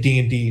played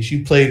D&Ds,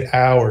 you played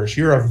hours.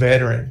 You're a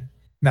veteran.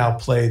 Now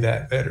play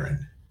that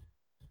veteran.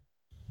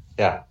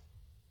 Yeah.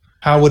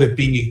 How would it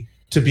be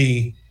to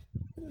be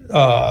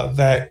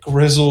that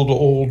grizzled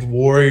old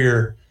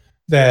warrior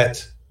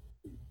that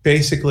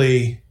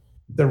basically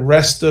the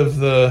rest of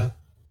the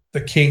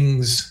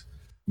king's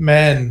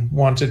men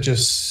want to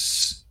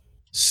just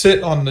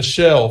sit on the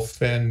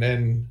shelf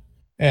and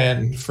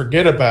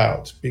forget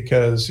about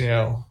because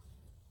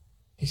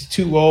he's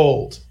too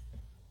old.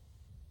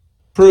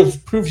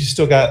 Prove you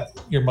still got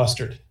your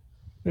mustard.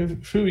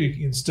 Prove you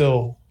can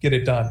still get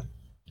it done.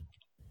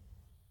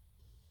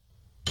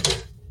 I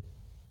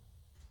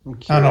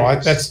don't know.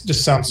 That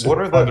just sounds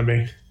fun to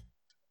me.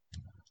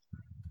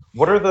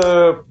 What are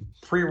the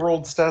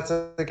pre-rolled stats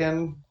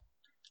again?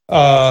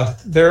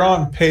 They're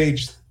on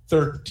page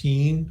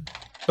 13,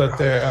 but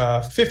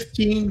they're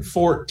 15,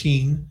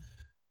 14,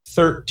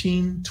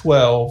 13,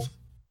 12,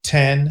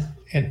 10,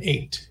 and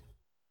 8.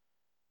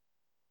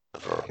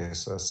 Okay,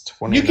 so that's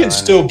 29. You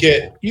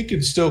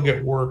can still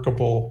get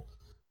workable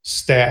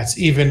stats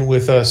even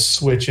with us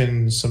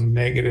switching some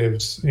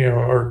negatives,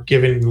 or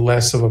giving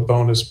less of a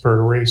bonus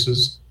per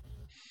races.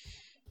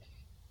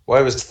 Well,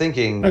 I was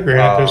thinking.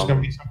 Granted, there's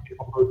going to be some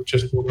people who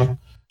just want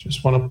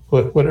to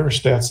put whatever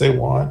stats they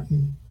want.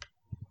 And,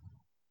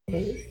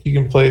 you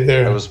can play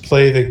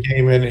the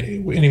game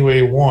any way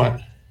you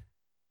want.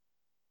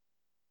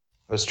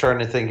 I was trying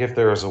to think if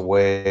there was a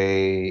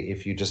way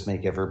if you just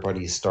make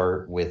everybody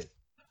start with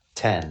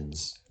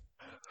 10s,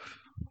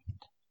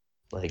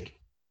 like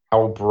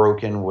how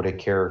broken would a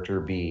character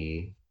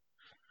be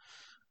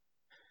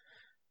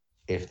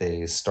if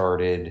they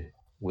started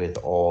with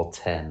all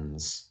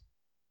 10s?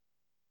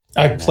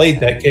 I played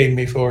that game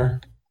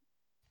before.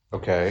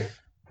 Okay.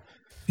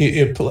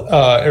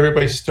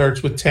 Everybody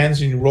starts with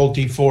 10s and you roll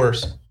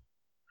d4s.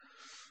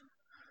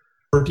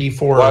 Or d4s,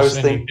 Well,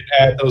 and you can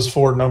add those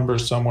 4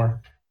 numbers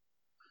somewhere.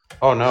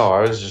 Oh, no,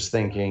 I was just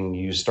thinking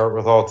you start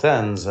with all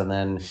 10s and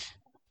then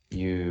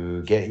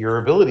you get your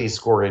ability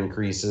score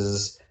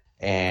increases,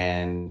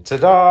 and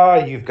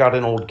ta-da, you've got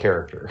an old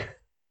character.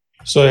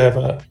 So you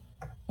have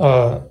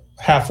a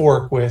half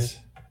orc with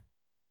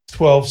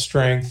 12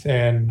 strength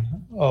and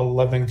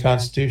 11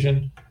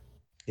 constitution.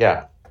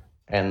 Yeah.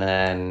 And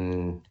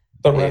then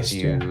the rest,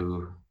 if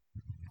you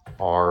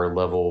are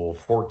level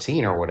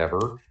 14 or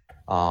whatever,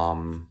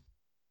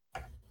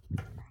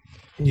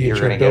 you get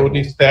your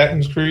ability stat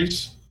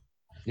increase.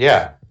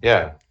 Yeah,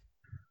 yeah.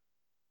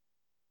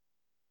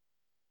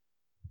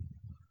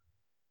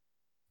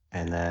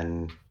 And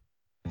then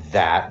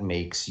that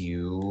makes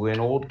you an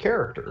old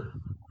character.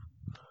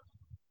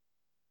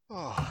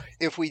 Oh,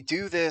 if we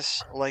do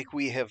this like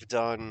we have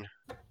done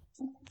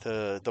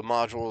the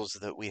modules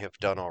that we have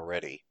done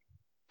already,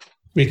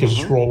 we could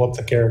just roll up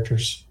the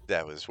characters.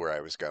 That was where I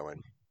was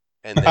going.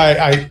 And then,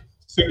 as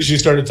soon as you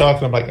started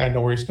talking, I'm like, I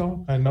know where he's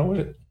going. I know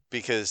it.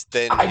 Because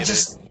then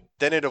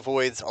then it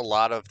avoids a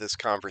lot of this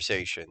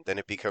conversation. Then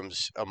it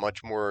becomes a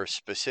much more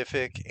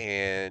specific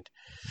and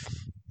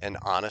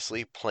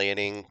honestly,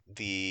 planning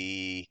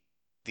the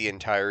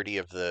entirety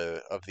of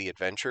the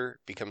adventure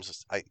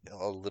becomes a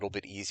little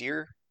bit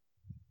easier.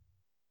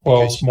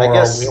 Well, it's more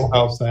our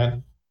wheelhouse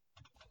then.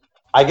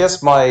 I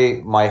guess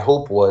my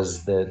hope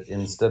was that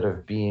instead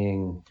of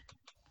being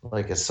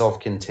like a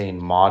self-contained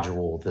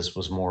module, this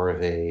was more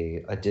of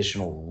a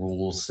additional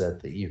rule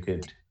set that you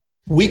could.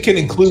 We can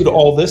include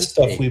all this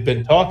stuff we've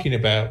been talking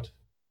about.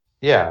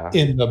 Yeah.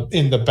 In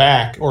the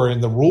back or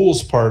in the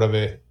rules part of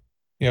it,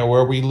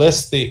 where we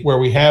list where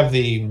we have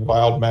the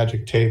wild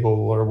magic table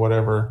or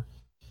whatever,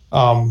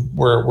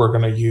 where we're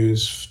going to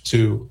use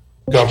to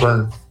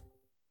govern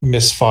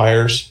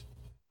misfires.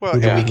 Well,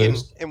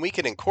 we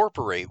can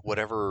incorporate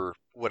whatever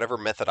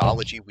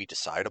methodology we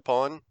decide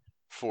upon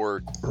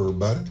for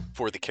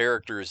the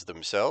characters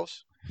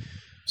themselves.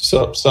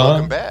 Sup, son?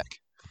 Welcome back.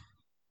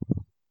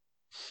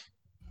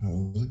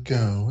 How's it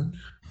going?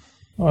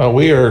 Well,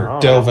 we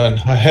are delving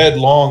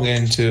headlong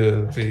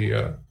into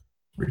the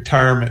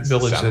retirement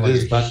village that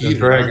is Dungeons &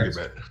 Dragons.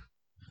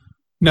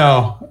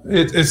 No,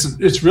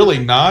 it's really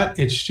not.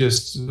 It's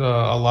just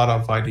a lot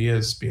of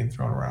ideas being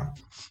thrown around.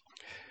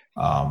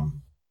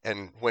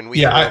 And when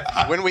we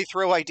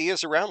throw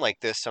ideas around like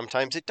this,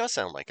 sometimes it does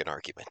sound like an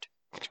argument.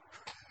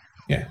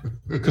 Yeah,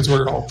 because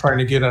we're all trying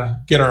to get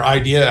our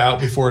idea out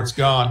before it's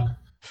gone.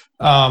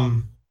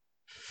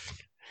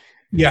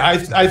 Yeah,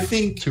 I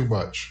think too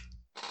much.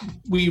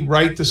 We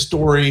write the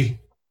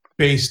story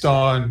based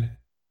on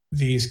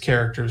these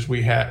characters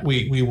we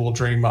will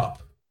dream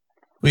up.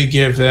 We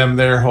give them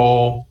their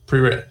whole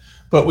pre-written,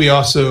 but we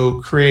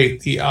also create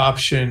the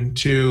option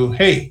to,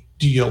 hey,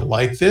 do you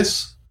like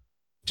this?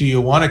 Do you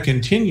want to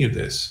continue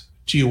this?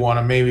 Do you want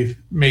to maybe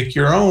make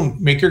your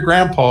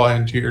grandpa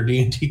into your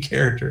D&D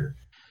character?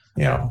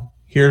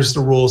 Here's the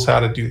rules how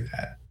to do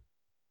that.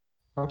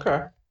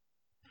 Okay.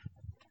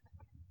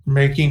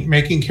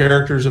 Making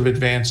characters of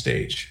advanced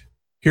age.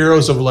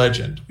 Heroes of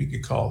legend, we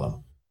could call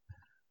them.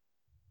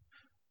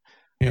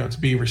 To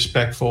be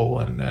respectful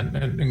and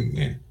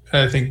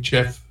I think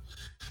Jeff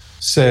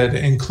said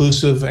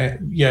inclusive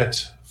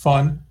yet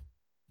fun.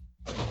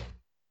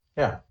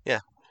 Yeah. Yeah.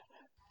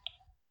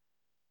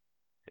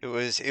 It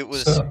was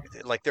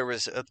like there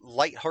was a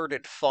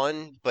lighthearted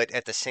fun, but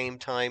at the same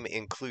time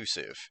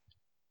inclusive.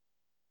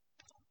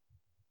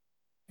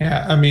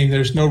 Yeah, I mean,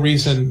 there's no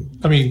reason.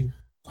 I mean,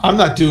 I'm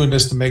not doing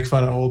this to make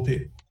fun of old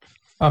people.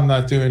 I'm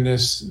not doing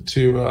this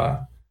to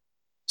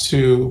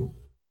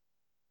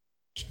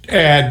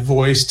add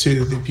voice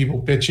to the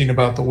people bitching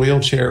about the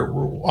wheelchair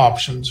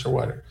options or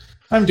whatever.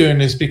 I'm doing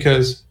this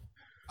because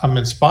I'm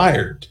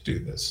inspired to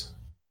do this.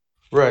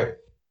 Right.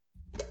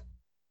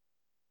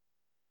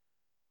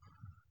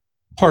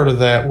 Part of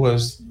that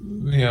was,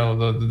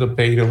 the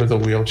debate over the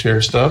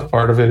wheelchair stuff.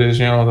 Part of it is,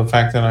 the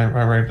fact that I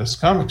write this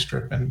comic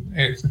strip, and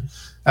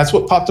that's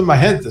what popped in my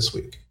head this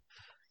week.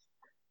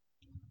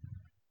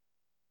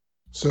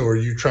 So are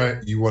you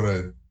you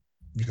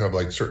have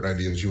like certain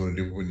ideas you want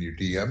to do when you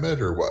DM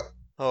it or what?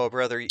 Oh,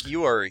 brother,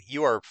 you are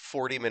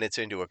 40 minutes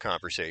into a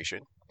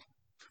conversation.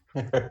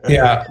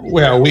 Yeah,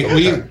 well, we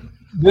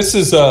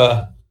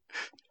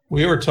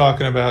were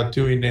talking about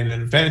doing an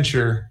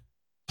adventure,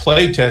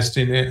 play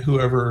testing it,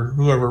 whoever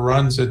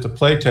runs it to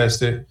play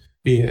test it,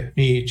 be it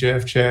me,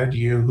 Jeff, Chad,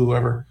 you,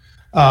 whoever,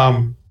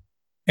 and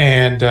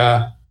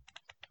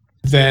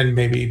then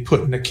maybe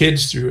putting the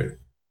kids through it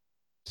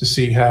to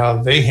see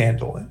how they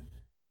handle it.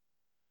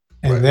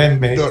 And right. then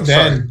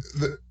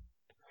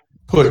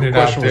putting it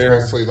out there. The question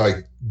was mostly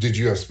like, did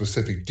you have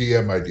specific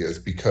DM ideas?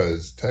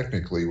 Because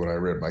technically, when I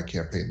ran my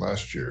campaign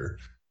last year,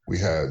 we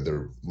had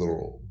their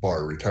little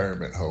bar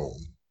retirement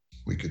home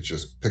we could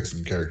just pick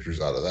some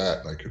characters out of that,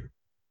 and I could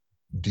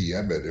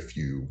DM it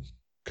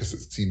because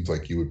it seems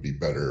like you would be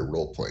better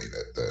role playing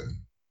it than.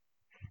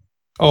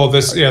 Oh,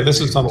 this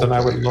is something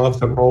I would love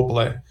to role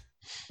play.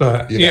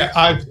 But yeah,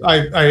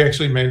 I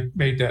actually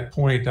made that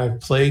point.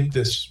 I've played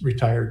this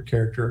retired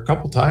character a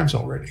couple times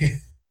already,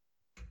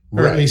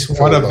 or at least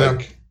one of them.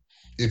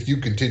 If you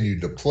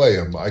continued to play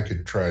him, I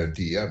could try and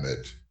DM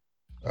it.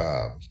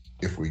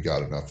 If we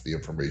got enough of the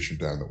information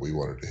down that we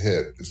wanted to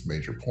hit as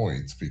major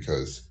points,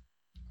 because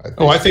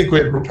I think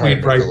we'd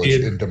write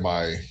it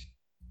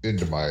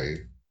into my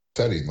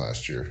setting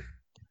last year.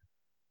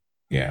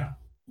 Yeah,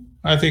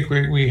 I think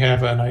we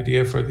have an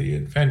idea for the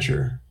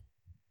adventure.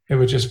 It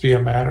would just be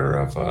a matter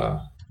of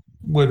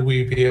would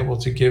we be able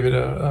to give it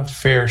a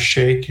fair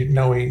shake,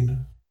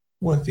 knowing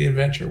what the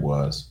adventure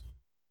was.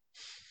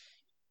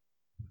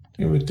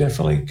 It would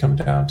definitely come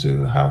down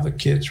to how the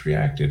kids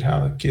reacted,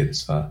 how the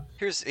kids.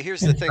 Here's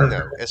the thing,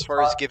 though. As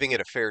far as giving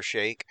it a fair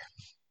shake,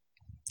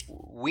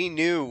 we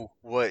knew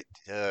what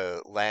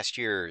last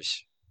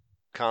year's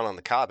Con on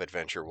the Cob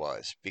adventure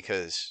was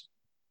because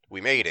we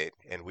made it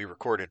and we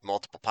recorded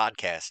multiple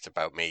podcasts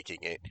about making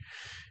it,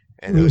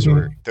 and those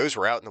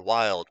were out in the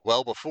wild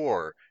well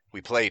before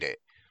we played it,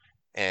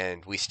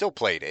 and we still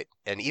played it,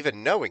 and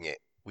even knowing it,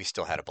 we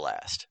still had a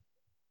blast.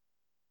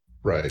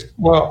 Right.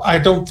 Well, I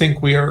don't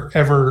think we are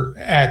ever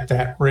at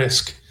that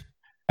risk.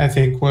 I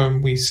think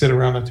when we sit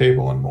around the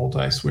table and roll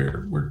dice,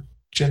 we're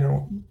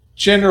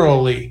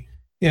generally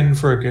in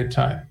for a good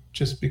time,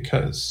 just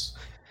because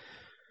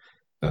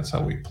that's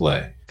how we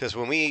play. Because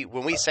when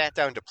we sat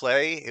down to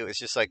play, it was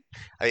just like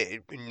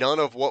none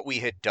of what we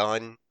had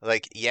done.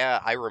 Like, yeah,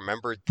 I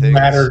remembered things.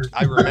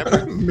 I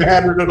remembered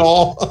mattered at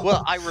all.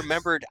 Well, I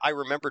remembered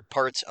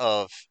parts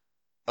of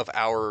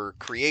our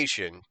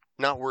creation,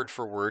 not word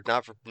for word,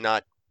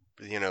 not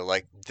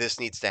like this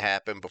needs to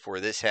happen before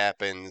this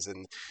happens,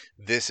 and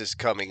this is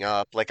coming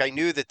up. Like I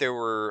knew that there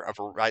were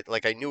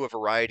I knew a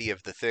variety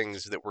of the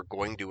things that were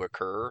going to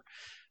occur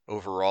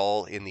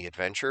overall in the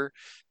adventure.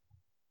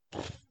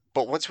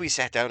 But once we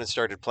sat down and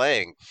started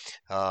playing,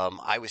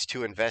 I was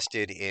too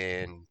invested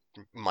in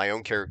my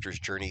own character's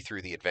journey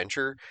through the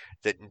adventure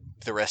that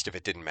the rest of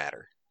it didn't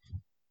matter.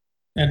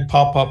 And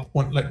Pop-Up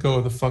wouldn't let go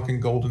of the fucking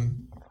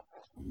golden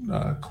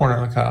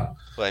corner of the cob.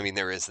 Well, I mean,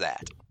 there is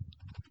that.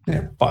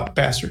 Yeah,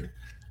 bastard.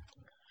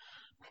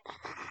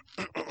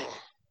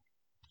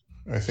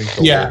 I think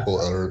the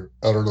local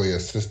elderly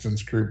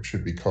assistance group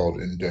should be called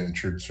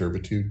Indentured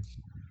Servitude.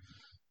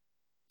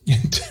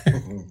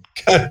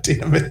 God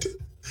damn it.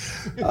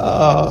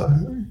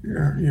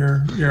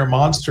 You're a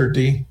monster,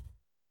 D.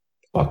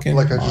 Fucking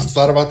like, monster. I just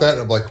thought about that,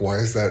 and I'm like, why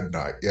is that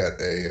not yet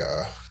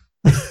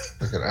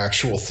like an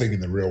actual thing in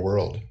the real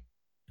world?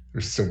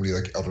 There's so many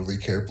like elderly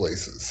care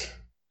places.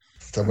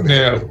 Somebody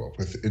has come up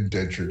with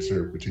indentured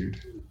servitude.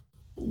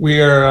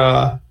 We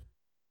are.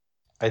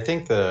 I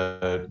think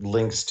the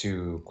links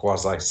to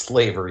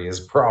quasi-slavery is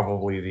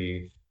probably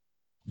the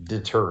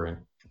deterrent.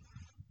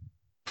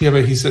 Yeah,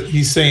 but he's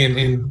saying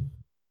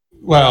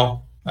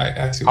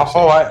I see what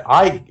you're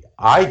saying.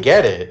 I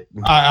get it.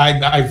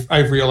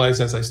 I've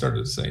realized as I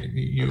started to say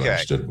you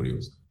understood what he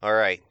was. All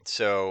right,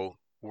 so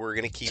we're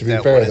gonna keep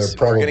that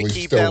one. We're gonna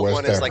keep that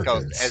one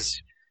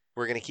as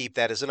we're gonna keep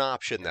that as an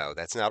option, though.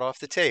 That's not off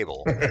the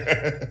table.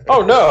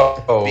 Oh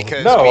no!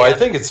 Because I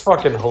think it's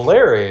fucking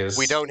hilarious.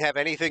 We don't have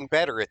anything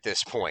better at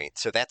this point,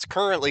 so that's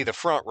currently the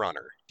front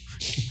runner.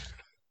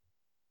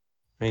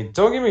 I mean,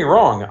 don't get me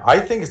wrong. I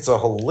think it's a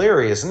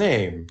hilarious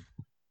name.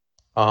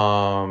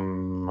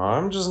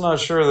 I'm just not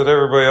sure that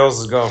everybody else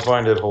is going to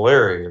find it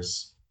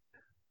hilarious.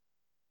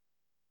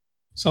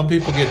 Some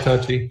people get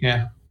touchy,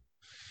 yeah.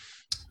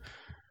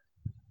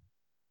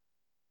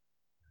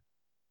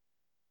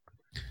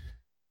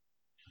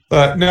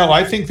 But no,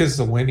 I think this is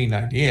a winning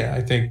idea.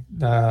 I think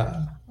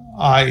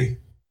I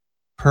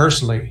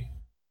personally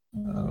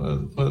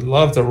would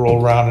love to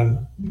roll around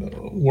in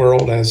the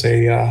world as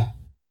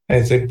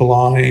a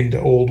blind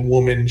old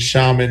woman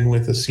shaman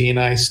with a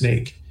CNI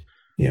snake.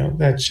 You know,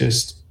 that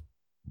just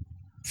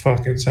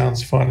fucking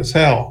sounds fun as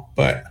hell.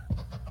 But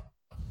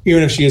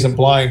even if she isn't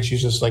blind,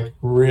 she's just like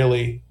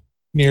really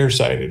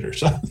nearsighted or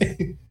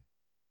something.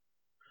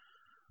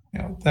 You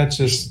know, that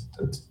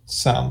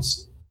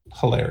sounds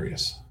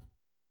hilarious.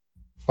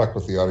 Fuck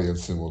with the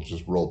audience and we'll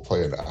just role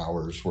play an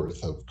hour's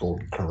worth of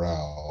Golden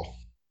Corral.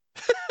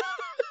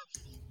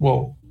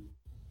 Well,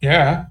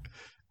 yeah.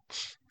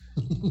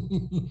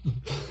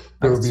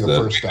 That would be the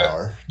first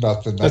hour,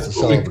 not the that's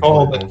what we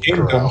call the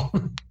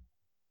kingdom.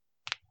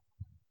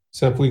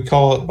 Except we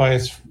call it by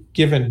its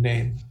given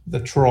name, the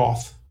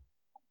trough.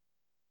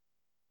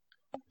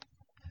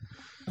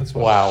 That's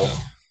what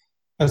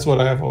that's what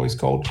I've always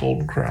called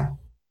Golden Crown.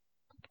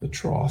 The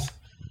trough.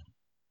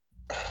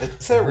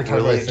 Is that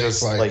really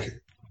just like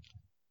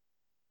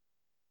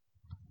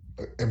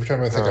every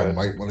time I think I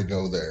might want to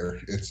go there,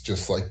 it's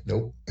just like,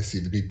 nope, I see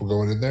the people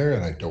going in there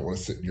and I don't want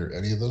to sit near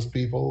any of those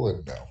people.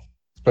 And no,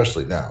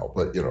 especially now,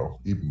 but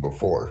even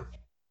before.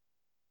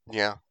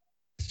 Yeah.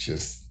 It's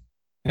just,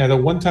 Yeah, the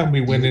one time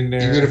we went in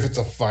there, even if it's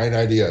a fine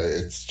idea,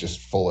 it's just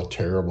full of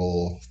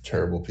terrible,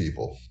 terrible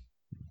people.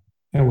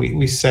 and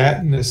we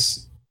sat in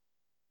this.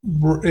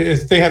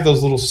 They have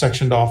those little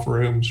sectioned off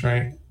rooms,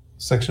 right?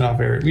 Sectioned off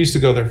area. We used to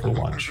go there for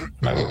lunch,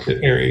 and I looked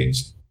at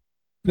areas.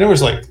 There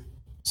was like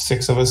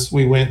 6 of us.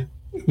 We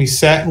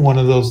sat in one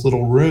of those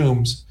little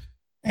rooms,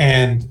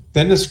 and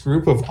then this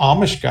group of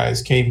Amish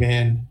guys came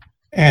in,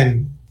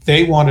 and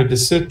they wanted to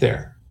sit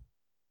there.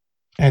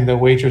 And the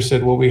waitress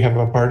said, "Well, we have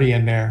a party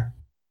in there."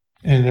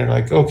 And they're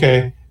like,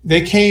 "Okay."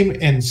 They came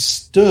and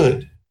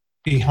stood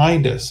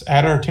behind us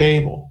at our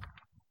table,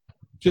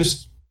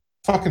 just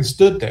fucking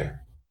stood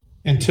there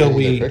until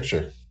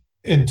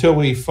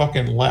we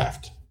fucking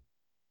left.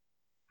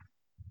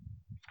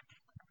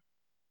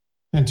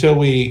 Until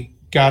we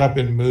got up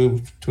and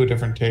moved to a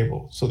different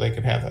table so they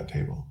could have that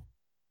table.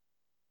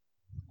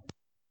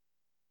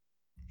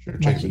 Sure,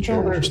 Like, you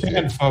don't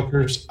understand,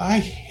 fuckers. I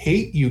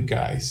hate you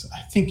guys.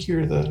 I think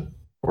you're the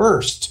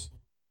worst.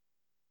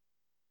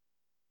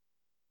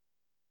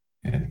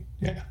 And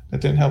yeah, that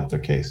didn't help their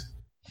case.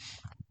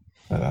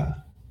 But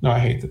no, I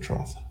hate the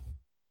trough.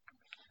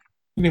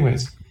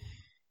 Anyways,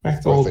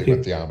 back to old people.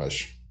 With the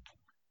Amish.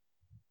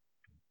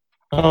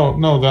 Oh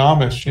no, the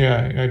Amish.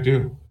 Yeah, I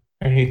do.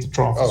 I hate the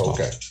trough. Oh,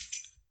 okay.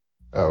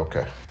 Oh,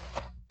 okay.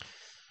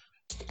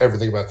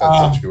 Everything about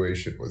that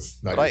situation was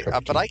not.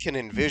 But I can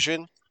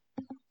envision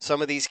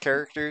some of these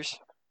characters,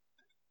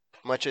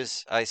 much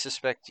as I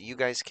suspect you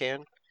guys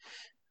can.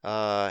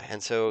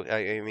 And so,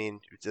 I mean,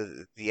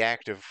 the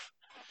act of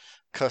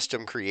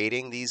custom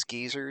creating these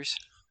geezers,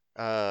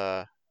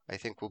 I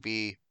think will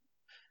be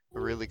a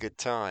really good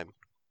time.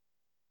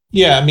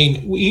 Yeah, I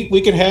mean,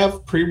 we could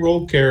have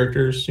pre-rolled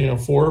characters, 4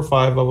 or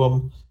 5 of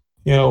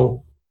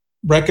them,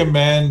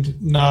 recommend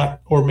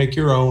not or make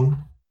your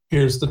own.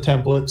 Here's the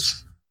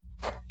templates.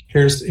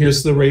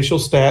 Here's the racial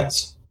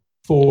stats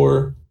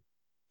for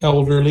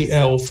elderly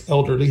elf,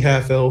 elderly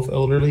half elf,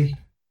 elderly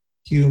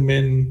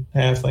human,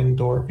 halfling,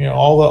 dwarf.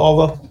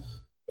 All the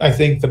I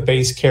think the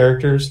base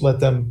characters, let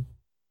them,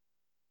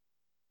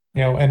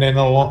 and then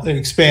I'll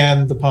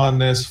expand upon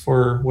this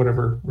for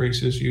whatever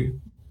races you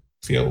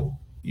feel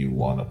you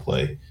want to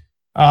play.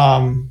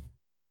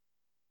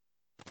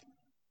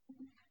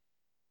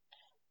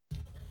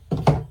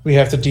 We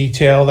have to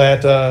detail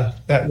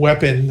that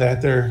weapon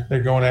that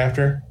they're going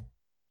after,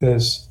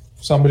 because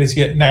somebody's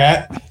getting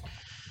that.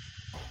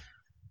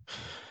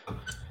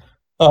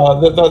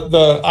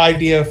 The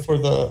idea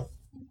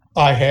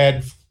I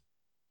had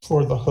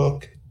for the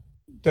hook,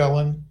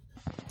 Dylan,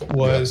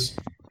 was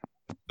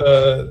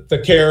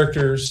the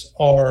characters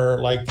are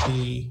like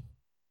the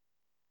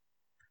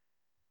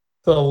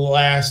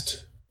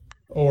last,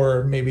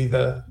 or maybe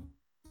the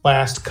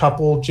last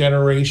couple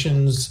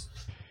generations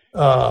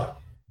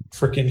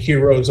freaking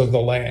heroes of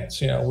the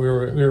lands. We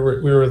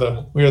were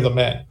the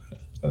men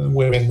and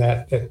women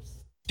that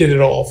did it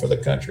all for the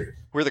country.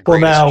 We're the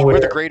greatest. We're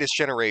the greatest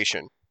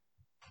generation.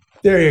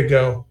 There you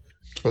go.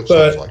 But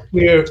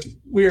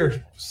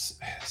we're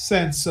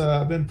since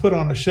been put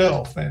on a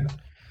shelf, and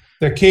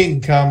the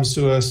king comes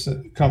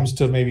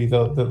to maybe the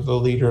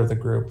leader of the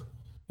group,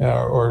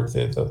 or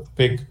the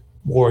big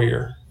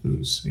warrior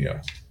who's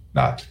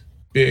not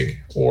big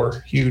or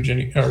huge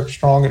or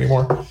strong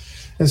anymore,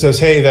 and says,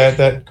 "Hey,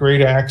 that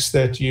great axe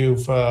that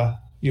you've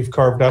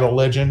carved out a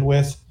legend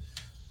with,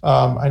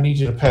 I need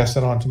you to pass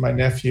that on to my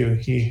nephew.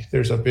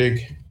 There's a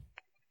big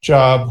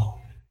job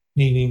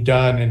needing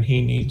done, and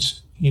he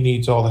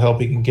needs all the help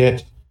he can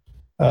get.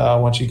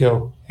 Once you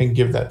go and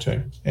give that to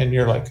him." And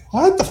you're like,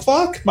 "What the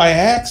fuck? My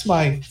axe,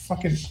 my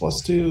fucking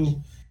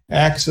 +2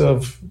 axe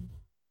of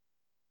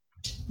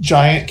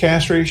giant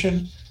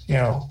castration,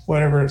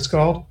 whatever it's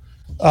called."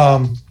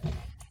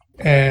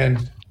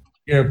 And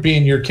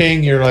being your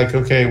king, you're like,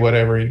 okay,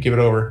 whatever, you give it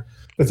over.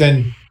 But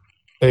then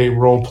they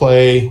role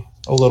play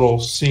a little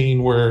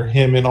scene where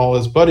him and all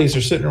his buddies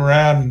are sitting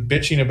around and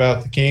bitching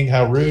about the king,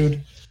 how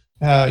rude.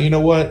 You know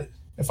what?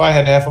 If I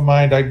had half a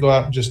mind, I'd go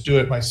out and just do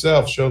it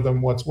myself, show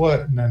them what's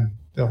what. And then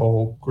the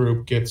whole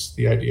group gets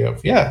the idea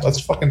of, yeah,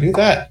 let's fucking do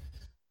that.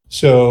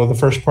 So the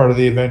first part of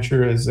the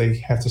adventure is they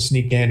have to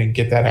sneak in and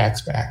get that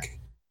axe back.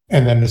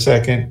 And then the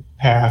second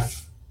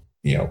half,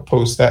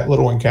 post that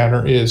little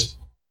encounter, is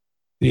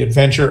the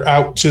adventure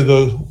out to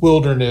the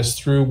wilderness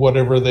through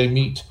whatever they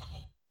meet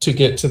to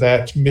get to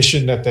that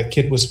mission that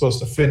kid was supposed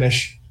to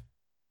finish.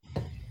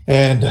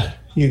 And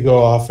you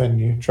go off and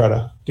you try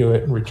to do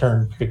it and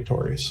return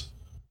victorious.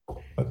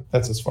 But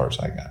that's as far as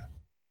I got.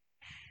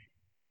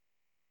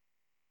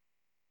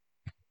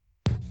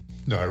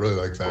 No, I really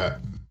like that.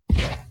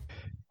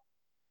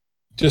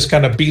 Just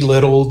kind of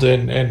belittled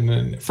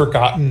and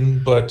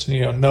forgotten, but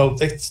no,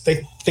 they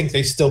think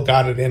they still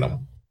got it in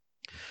them.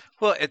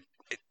 Well,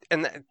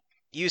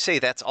 you say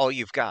that's all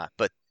you've got,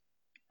 but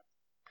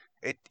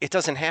it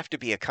doesn't have to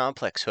be a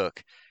complex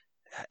hook.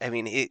 I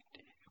mean,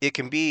 it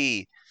can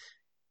be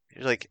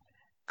like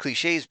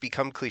cliches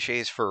become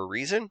cliches for a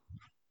reason,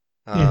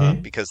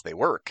 because they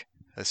work.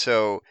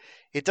 So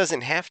it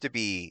doesn't have to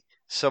be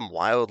some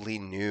wildly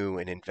new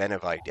and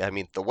inventive idea. I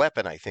mean, the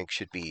weapon, I think,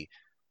 should be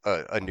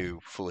a new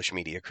foolish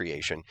media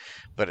creation,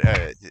 but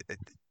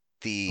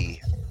the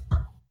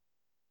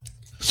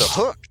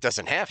hook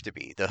doesn't have to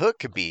be. The hook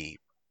could be,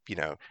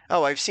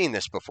 oh, I've seen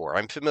this before.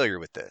 I'm familiar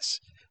with this.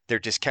 They're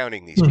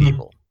discounting these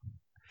people.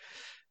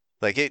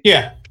 Like it.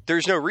 Yeah.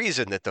 There's no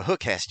reason that the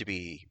hook has to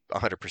be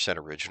 100%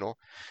 original,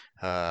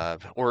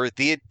 or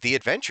the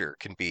adventure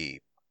can be.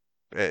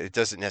 It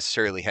doesn't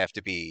necessarily have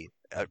to be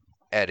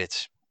at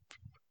its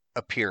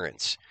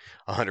appearance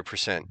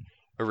 100%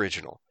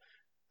 original,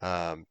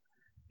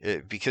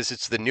 because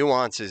it's the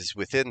nuances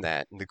within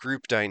that, and the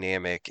group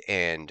dynamic,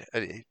 and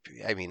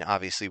I mean,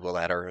 obviously, we'll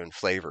add our own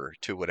flavor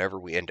to whatever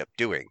we end up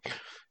doing.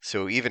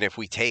 So even if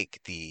we take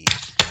the,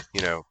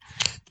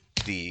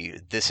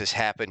 this has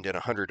happened in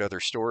 100 other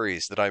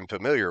stories that I'm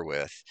familiar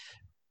with,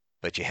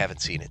 but you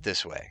haven't seen it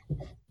this way.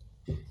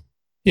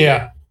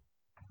 Yeah.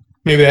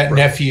 Maybe that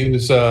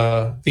nephew's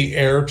the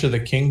heir to the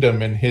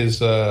kingdom, and his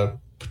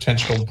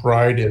potential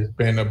bride has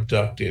been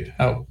abducted.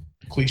 How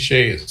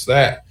cliche is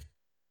that?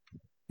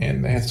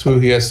 And that's who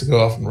he has to go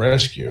off and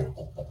rescue.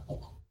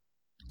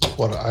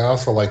 Well, I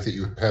also like that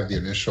you have the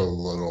initial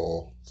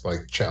little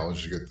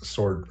challenge to get the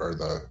sword or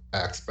the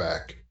axe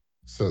back,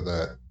 so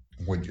that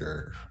when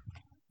you're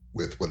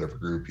with whatever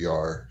group you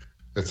are,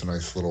 it's a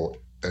nice little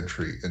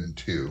entry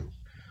into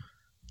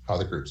how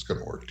the group's going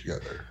to work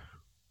together.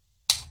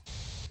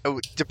 Oh,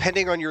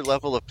 depending on your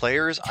level of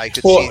players, I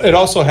could see. Well, it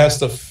also has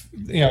to,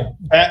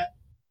 that.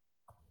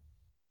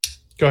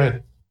 Go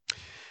ahead.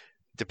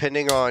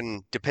 Depending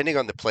on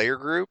the player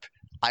group,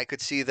 I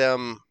could see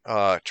them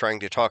trying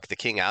to talk the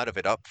king out of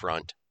it up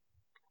front,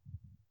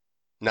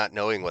 not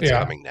knowing what's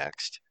coming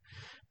next,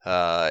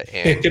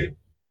 and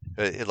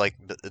like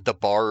the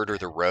bard or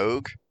the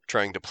rogue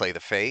trying to play the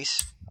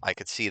face. I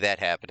could see that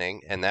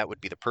happening, and that would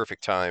be the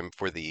perfect time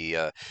for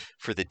the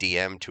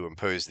DM to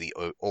impose the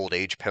old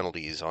age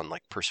penalties on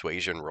like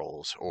persuasion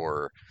rolls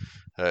or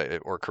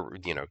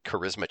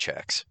charisma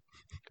checks.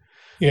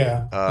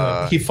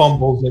 Yeah, he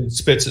fumbles and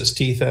spits his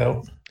teeth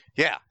out.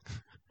 Yeah,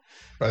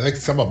 I think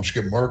some of them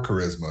should get more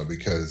charisma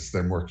because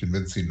they're more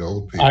convincing to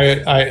old people.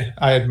 I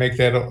had made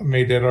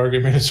that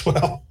argument as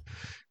well.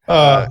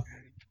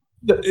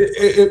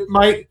 It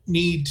might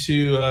need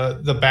to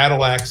the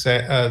battle axe,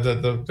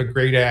 the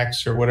great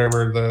axe or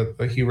whatever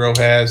the hero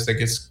has that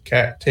gets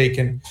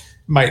taken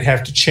might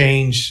have to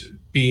change.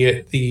 Be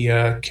it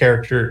the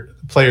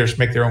players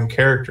make their own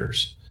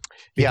characters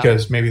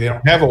because maybe they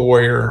don't have a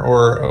warrior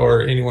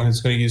or anyone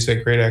who's going to use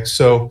that great axe.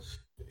 So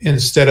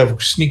instead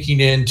of sneaking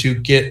in to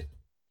get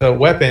the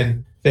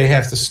weapon, they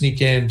have to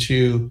sneak in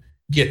to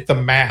get the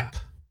map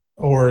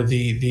or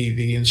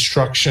the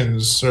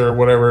instructions or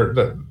whatever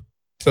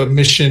the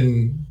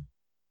mission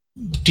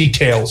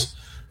details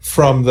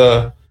from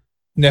the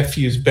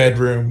nephew's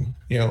bedroom,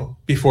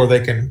 before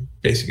they can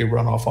basically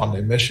run off on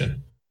their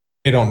mission.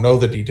 They don't know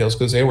the details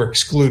because they were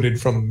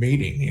excluded from the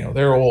meeting.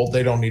 They're old.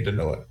 They don't need to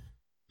know it.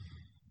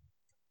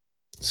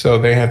 So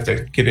they have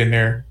to get in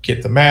there,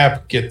 get the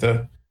map, get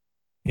the,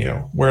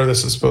 where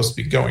this is supposed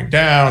to be going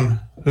down,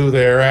 who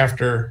they're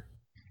after.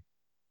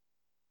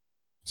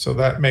 So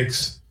that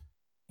makes,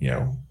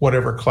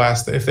 whatever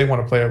class, if they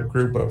want to play a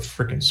group of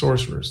freaking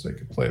sorcerers, they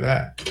can play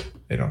that.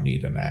 They don't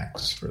need an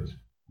axe for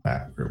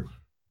that group.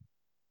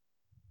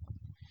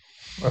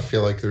 I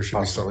feel like there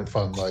should be something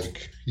fun,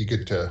 like you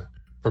get to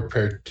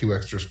prepare 2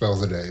 extra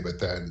spells a day, but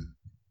then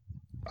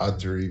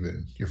odds are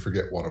even, you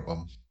forget one of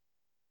them.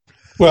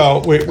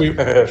 Well, we want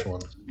to use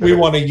we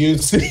want to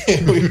use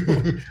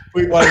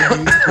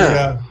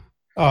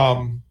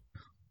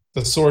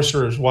the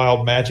sorcerer's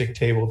wild magic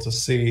table to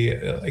see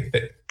like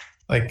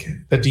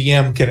the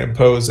DM can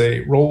impose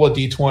a roll a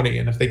d20,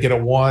 and if they get a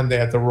 1, they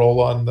have to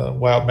roll on the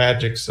wild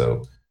magic.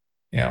 So,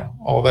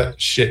 all that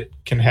shit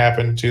can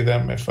happen to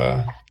them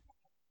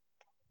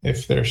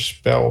if their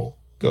spell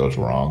goes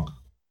wrong.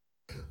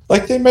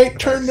 Like they might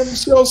turn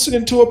themselves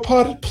into a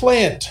potted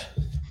plant.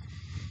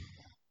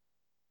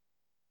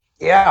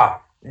 Yeah,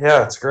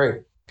 it's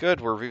great.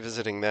 Good, we're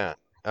revisiting that.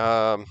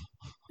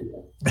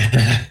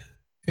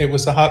 It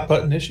was a hot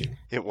button issue.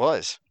 It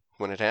was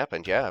when it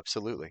happened. Yeah,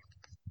 absolutely.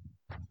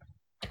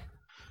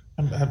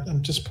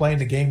 I'm just playing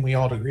the game we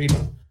all agreed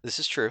on. This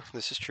is true.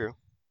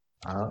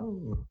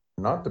 I'm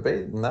not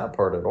debating that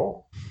part at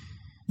all.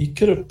 You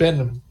could have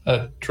been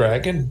a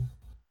dragon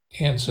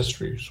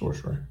ancestry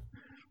sorcerer.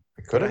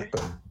 It could have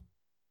been.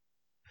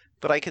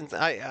 But I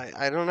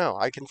don't know.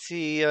 I can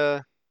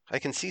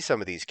see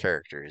some of these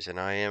characters, and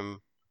I am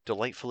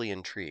delightfully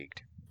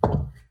intrigued.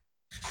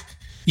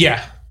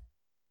 Yeah.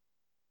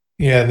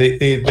 Yeah,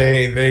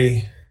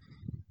 they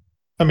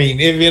I mean,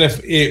 even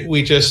if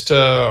we just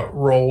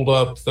rolled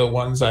up the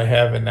ones I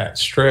have in that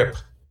strip,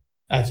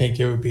 I think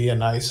it would be a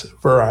nice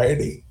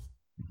variety.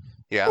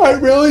 Yeah.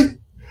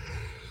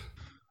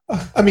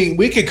 I mean,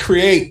 we could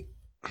create,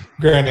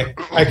 granted,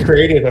 I've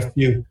created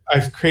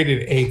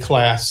a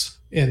class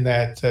in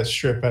that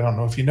strip. I don't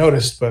know if you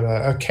noticed, but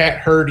a cat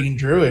herding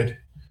druid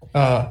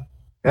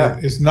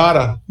is not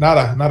a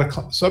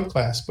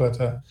subclass,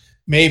 but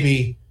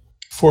maybe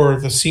for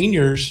the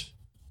seniors,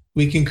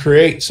 we can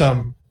create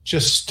some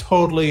just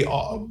totally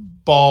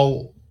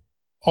ball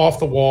off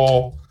the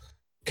wall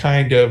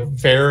kind of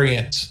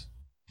variant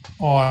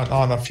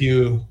on a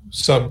few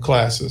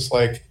subclasses,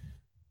 like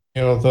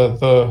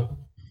the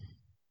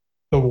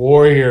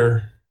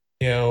warrior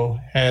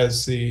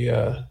has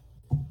the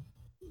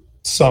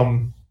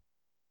some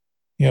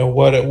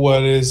what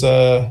is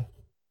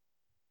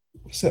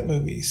what's that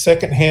movie,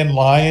 Secondhand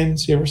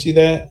Lions? You ever see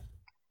that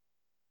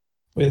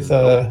with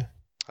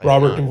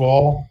Robert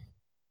Duvall?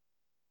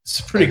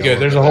 It's pretty good.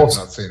 There's a whole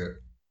not seen it.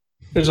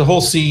 There's a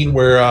whole scene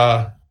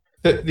where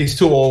these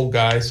two old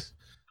guys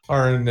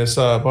are in this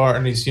bar,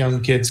 and these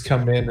young kids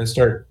come in and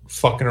start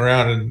fucking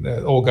around, and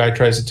the old guy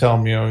tries to tell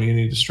him, you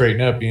need to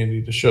straighten up, you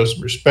need to show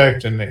some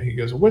respect, and he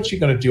goes, "What you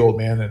gonna do, old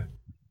man?"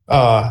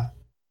 And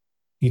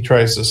he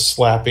tries to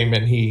slap him,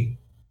 and he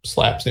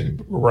slaps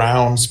him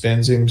around,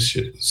 spins him,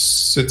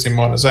 sits him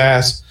on his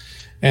ass,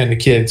 and the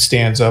kid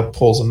stands up,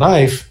 pulls a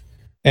knife,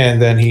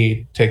 and then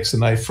he takes the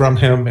knife from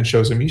him and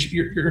shows him,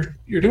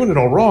 you're doing it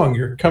all wrong.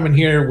 You're coming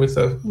here with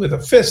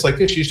a fist like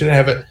this. You should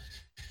have it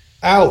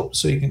out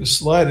so you can just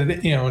slide it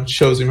in, and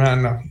shows him how,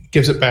 and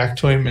gives it back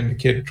to him, and the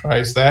kid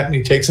tries that, and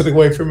he takes it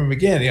away from him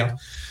again.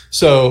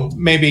 So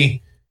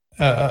maybe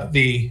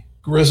the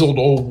grizzled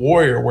old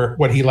warrior, where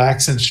what he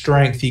lacks in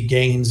strength, he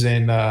gains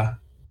in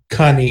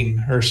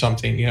cunning or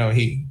something.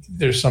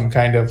 There's some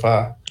kind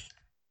of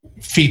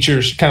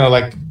features, kind of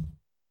like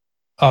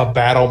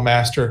battle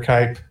master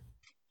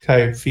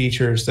type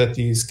features that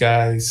these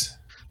guys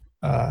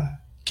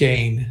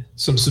gain,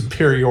 some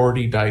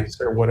superiority dice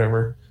or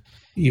whatever,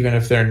 even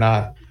if they're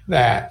not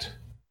that,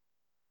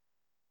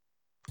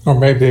 or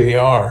maybe they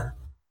are,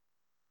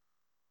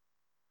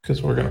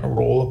 because we're going to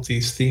roll up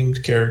these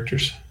themed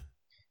characters.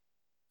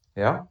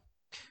 Yeah,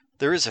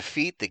 there is a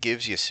feat that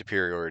gives you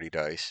superiority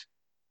dice.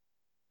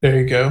 There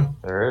you go.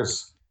 There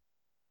is.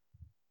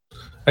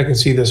 I can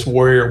see this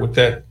warrior with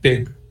that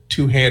big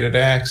two-handed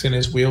axe in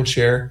his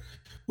wheelchair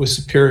with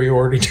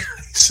superiority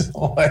dice and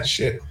all that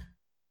shit.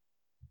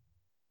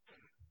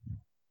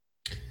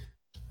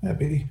 That'd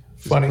be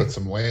funny. Just put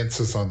some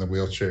lances on the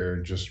wheelchair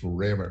and just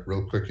ram it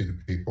real quick into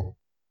people.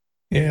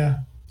 Yeah.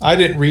 I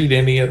didn't read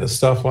any of the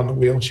stuff on the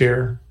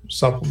wheelchair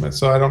supplement,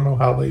 so I don't know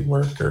how they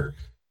work or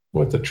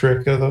what the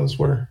trick of those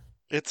were.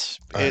 I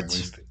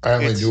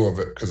only knew of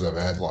it because of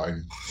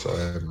headline, so I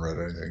haven't read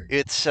anything.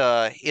 It's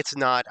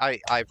not.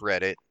 I've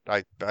read it.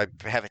 I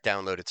have it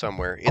downloaded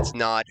somewhere. It's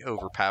not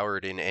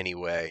overpowered in any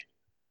way.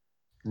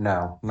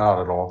 No,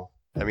 not at all.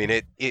 I mean,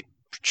 it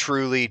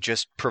truly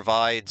just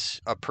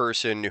provides a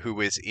person who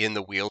is in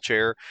the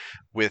wheelchair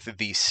with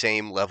the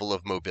same level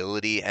of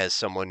mobility as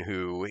someone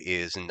who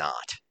is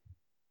not.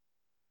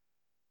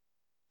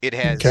 It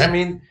has. Okay. I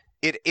mean,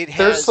 it has.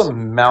 There's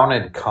some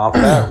mounted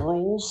combat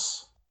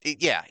rules.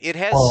 It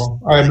has.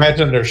 Well, I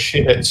imagine there's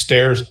shit at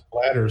stairs and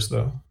ladders,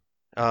 though.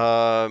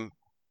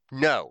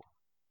 No,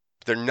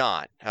 they're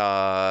not.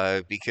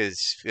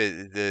 Because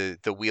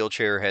the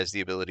wheelchair has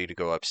the ability to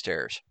go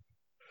upstairs.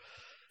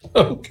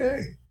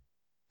 Okay.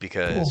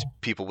 Because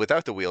people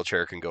without the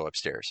wheelchair can go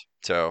upstairs,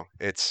 so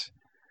it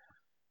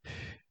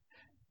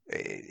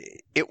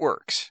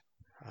works.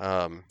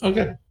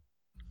 Okay.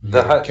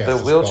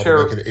 The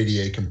wheelchair, make it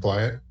ADA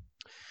compliant.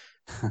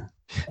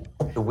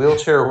 The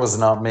wheelchair was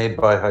not made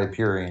by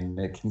Hyperion.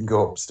 It can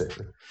go upstairs.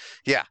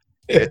 Yeah,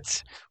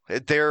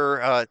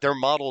 they're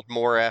modeled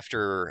more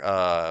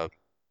after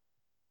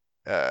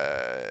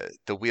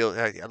the wheel.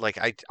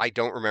 I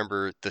don't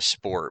remember the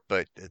sport,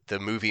 but the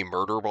movie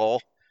Murder Ball.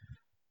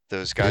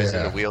 Those guys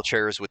in the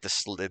wheelchairs with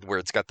where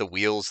it's got the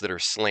wheels that are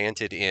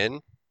slanted in.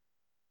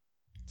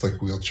 It's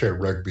like wheelchair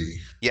rugby.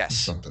 Yes. Or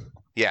something.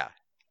 Yeah.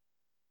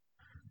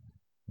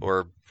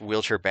 Or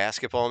wheelchair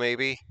basketball,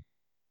 maybe.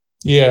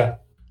 Yeah.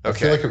 Okay. I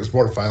feel like it was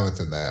more violent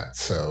than that,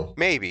 so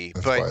maybe,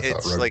 but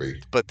it's like,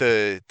 but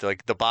the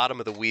bottom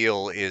of the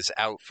wheel is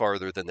out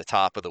farther than the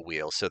top of the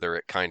wheel, so they're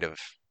at kind of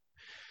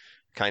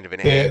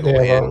an angle.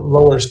 They have a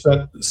lower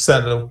center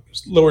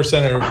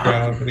of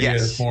ground. But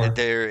yes,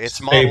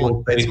 it's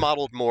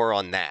modeled more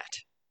on that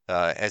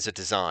as a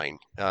design,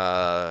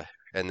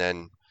 and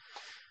then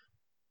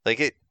like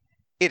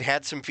it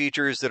had some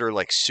features that are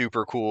like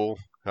super cool,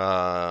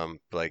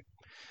 like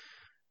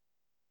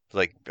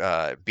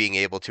being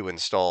able to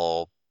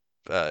install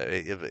at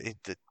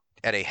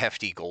a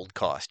hefty gold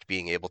cost,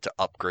 being able to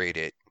upgrade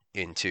it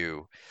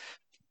into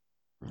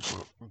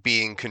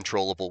being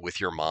controllable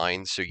with your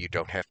mind, so you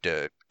don't have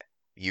to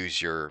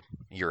use your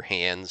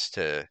hands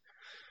to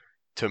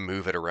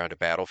move it around a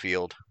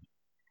battlefield.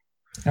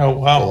 Oh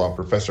wow! Full on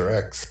Professor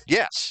X.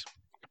 Yes,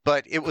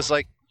 but it was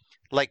like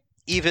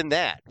even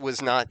that was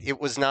not. It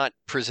was not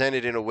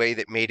presented in a way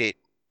that made it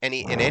in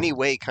any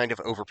way kind of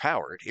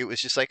overpowered. It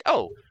was just like,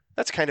 oh,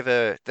 that's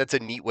a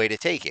neat way to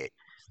take it.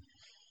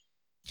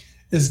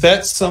 Is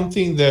that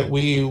something that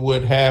we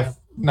would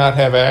not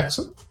have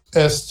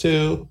access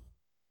to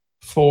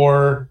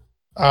for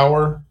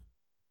our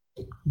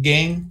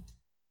game?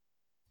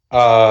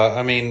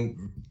 I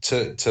mean,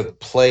 to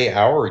play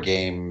our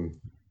game,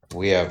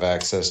 we have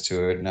access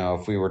to it. Now,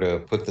 if we were to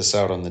put this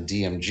out on the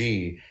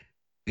DMG,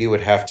 we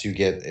would have to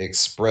get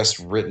express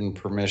written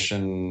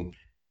permission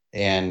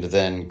and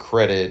then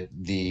credit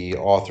the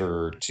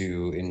author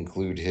to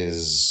include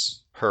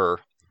her,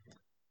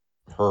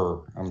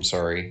 I'm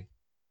sorry,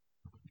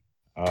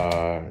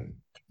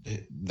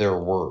 their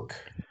work,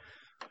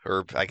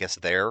 or I guess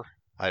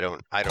I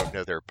don't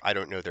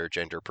know their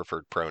gender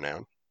preferred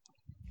pronoun.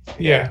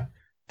 Yeah.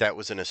 That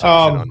was an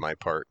assumption on my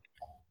part.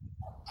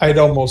 I'd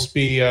almost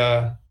be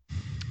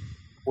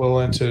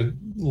willing to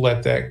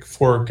let that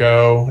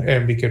forego,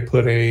 and we could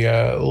put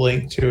a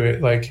link to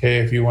it, like, hey,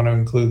 if you want to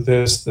include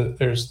this,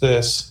 there's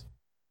this.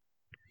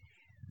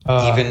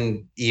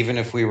 Even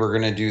if we were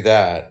going to do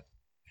that,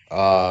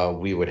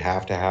 we would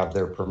have to have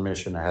their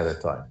permission ahead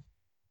of time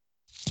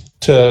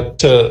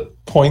to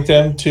point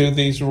them to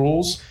these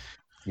rules.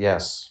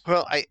 Yes.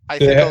 Well, I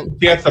do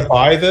you have to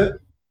buy them?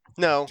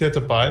 No. Do you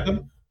have to buy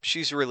them?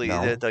 She's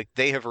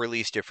they have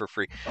released it for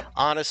free.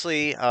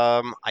 Honestly,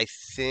 I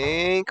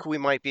think we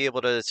might be able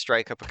to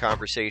strike up a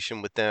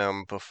conversation with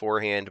them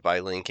beforehand by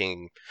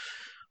linking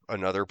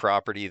another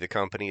property the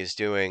company is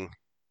doing.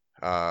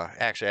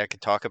 Actually, I could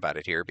talk about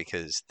it here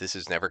because this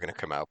is never going to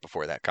come out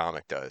before that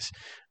comic does.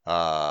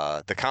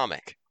 The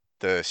comic,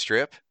 the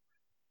strip,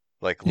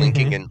 like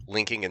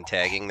linking and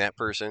tagging that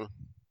person.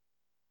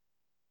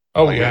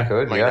 Oh,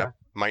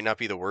 might not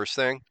be the worst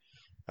thing.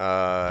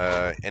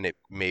 And it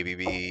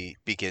maybe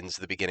begins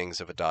the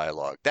beginnings of a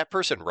dialogue. That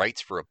person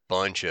writes for a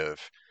bunch of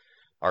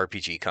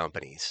RPG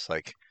companies.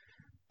 Like,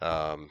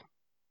 well,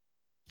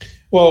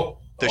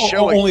 the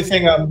only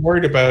thing I'm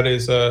worried about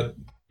is I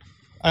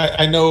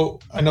know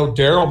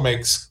Daryl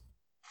makes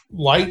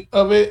light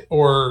of it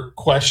or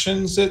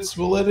questions its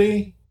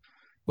validity,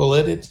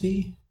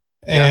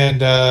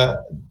 and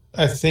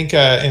I think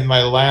in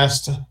my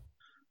last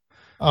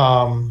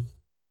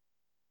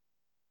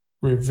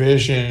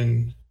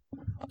revision.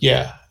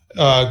 Yeah,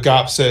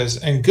 Gop says,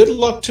 and good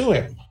luck to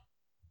him.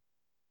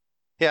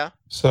 Yeah.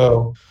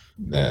 So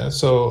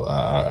as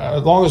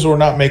long as we're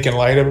not making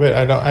light of it,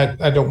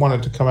 I don't want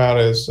it to come out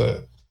as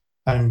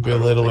I'm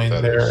belittling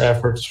their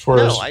efforts for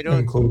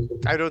inclusive.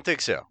 I don't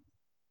think so.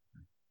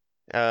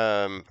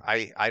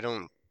 I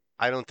don't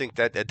think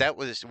that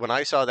was when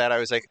I saw that I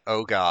was like,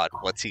 oh God,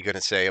 what's he gonna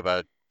say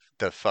about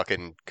the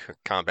fucking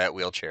combat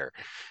wheelchair?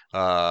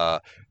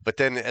 But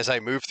then as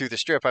I move through the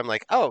strip, I'm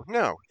like, oh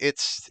no,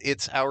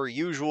 it's our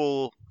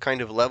usual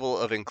kind of level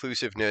of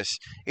inclusiveness.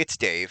 It's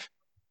Dave.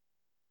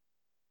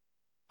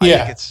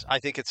 Yeah. I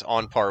think it's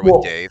on par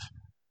with Dave.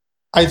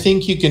 I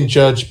think you can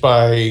judge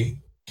by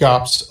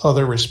Gop's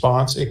other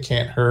response. It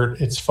can't hurt.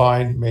 It's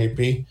fine,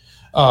 maybe.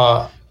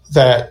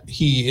 That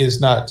he is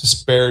not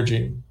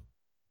disparaging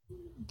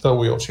the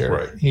wheelchair.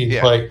 Right.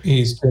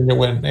 He's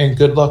genuine, and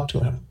good luck to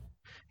him.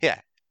 Yeah.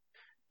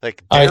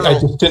 Like I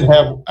just didn't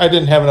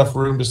have enough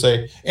room to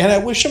say, and I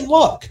wish him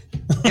luck.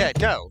 Yeah,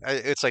 no,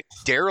 it's like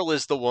Daryl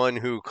is the one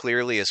who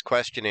clearly is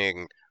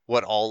questioning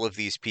what all of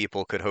these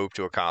people could hope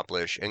to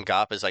accomplish, and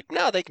Gop is like,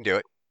 no, they can do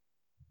it.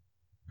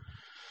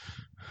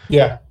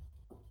 Yeah,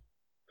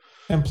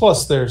 and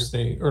plus there's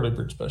the early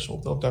bird special.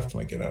 They'll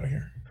definitely get out of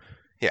here.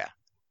 Yeah.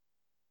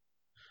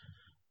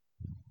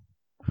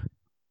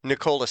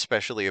 Nicole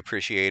especially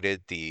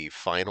appreciated the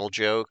final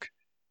joke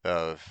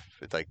of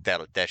like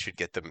that should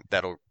get them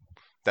that'll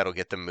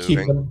get them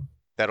moving.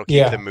 That'll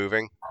keep them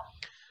moving.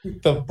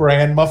 The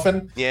bran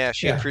muffin. Yeah,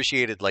 she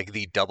appreciated like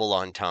the double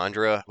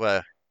entendre.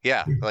 Well,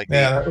 yeah, like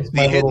that was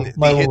the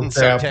hidden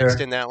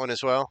subtext in that one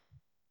as well.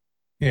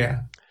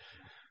 Yeah.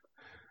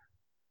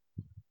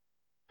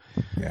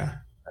 Yeah,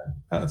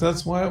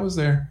 that's why it was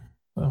there.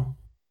 So,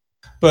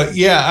 but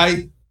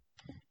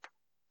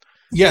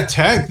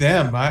tag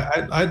them.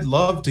 I'd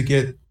love to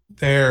get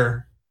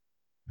their,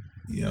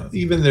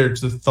 even their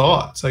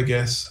thoughts, I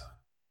guess,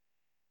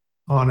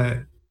 on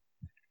it.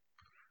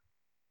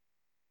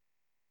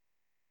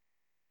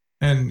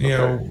 And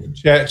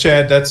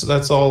Chad,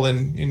 that's all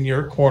in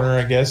your corner,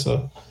 I guess.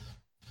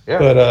 Yeah.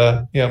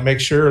 But make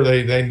sure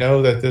they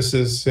know that this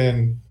is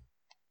in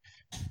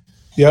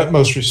the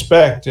utmost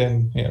respect,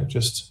 and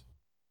just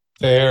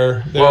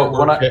their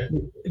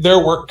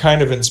work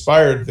kind of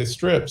inspired the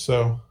strip.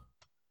 So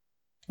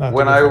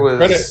when I was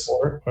credit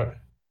for it,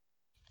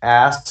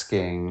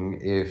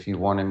 asking if you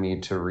wanted me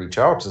to reach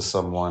out to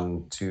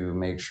someone to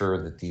make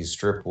sure that the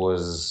strip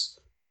was,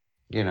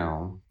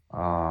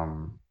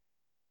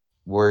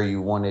 where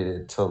you wanted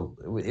it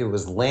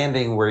was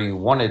landing where you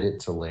wanted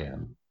it to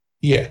land.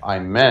 Yeah. I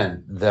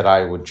meant that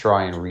I would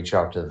try and reach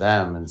out to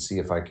them and see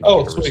if I could get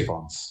a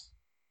response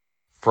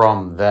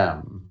from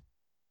them.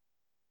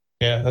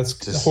 Yeah, that's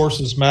the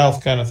horse's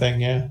mouth kind of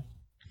thing, yeah.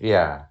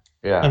 Yeah.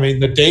 I mean,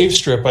 the Dave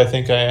strip, I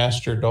think I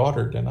asked your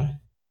daughter, didn't I?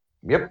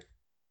 Yep,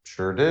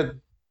 sure did.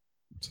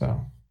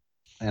 So.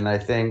 And I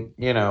think,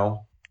 I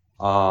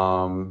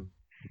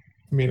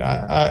mean,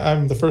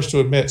 I'm the first to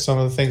admit some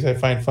of the things I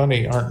find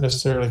funny aren't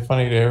necessarily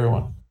funny to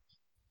everyone.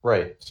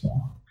 Right. So.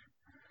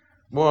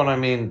 Well, and I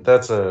mean,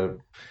 that's a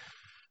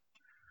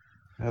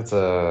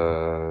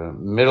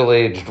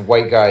middle-aged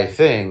white guy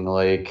thing.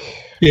 Like,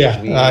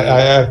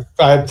 I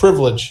have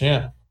privilege.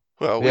 Yeah.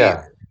 Well,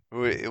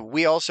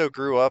 we also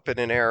grew up in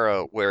an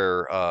era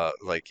where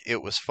like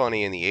it was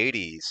funny in the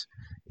 80s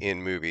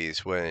in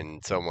movies when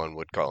someone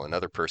would call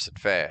another person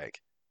fag.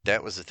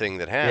 That was the thing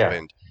that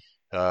happened.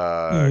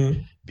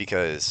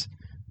 Because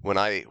when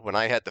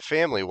I had the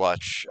family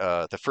watch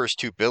the first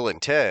 2 Bill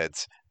and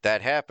Ted's,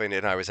 that happened,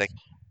 and I was like,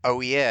 oh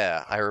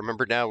yeah, I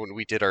remember now when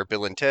we did our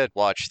Bill and Ted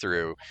watch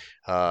through,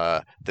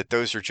 that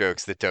those are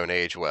jokes that don't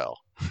age well.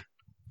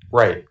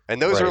 Right.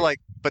 And those are like,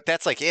 but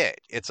that's like it.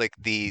 It's like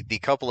the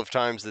couple of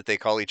times that they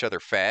call each other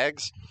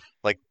fags,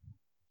 like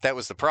that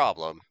was the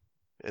problem.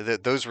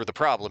 Those were the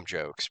problem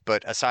jokes.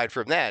 But aside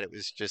from that, it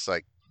was just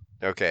like,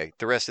 okay,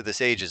 the rest of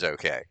this age is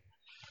okay.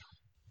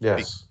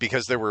 Yes.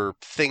 Because there were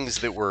things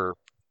that were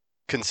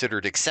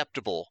considered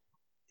acceptable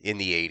in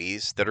the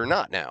 80s that are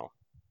not now.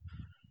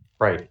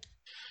 Right.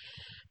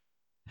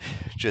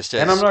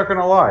 And I'm not going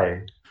to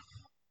lie.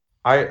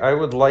 I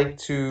would like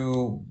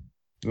to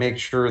make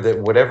sure that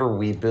whatever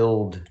we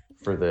build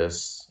for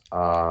this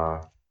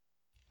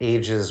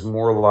ages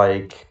more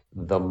like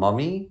The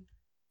Mummy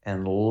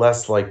and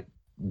less like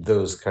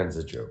those kinds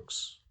of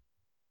jokes.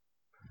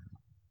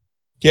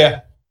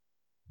 Yeah.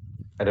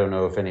 I don't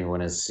know if anyone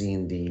has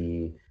seen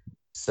the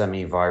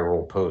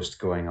semi-viral post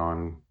going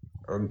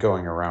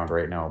around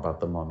right now about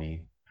The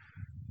Mummy.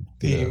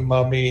 The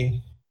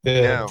Mummy,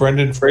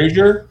 Brendan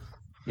Fraser?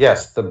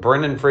 Yes, the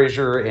Brendan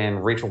Fraser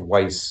and Rachel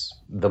Weisz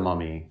The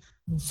Mummy.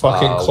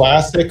 Fucking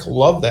classic.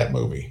 Love that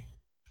movie.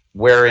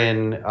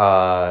 Wherein,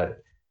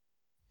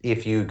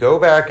 if you go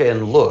back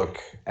and look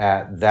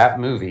at that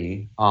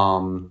movie,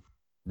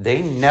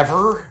 they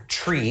never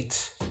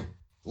treat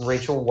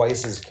Rachel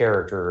Weisz's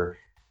character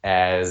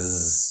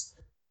as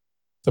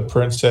the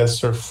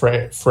princess or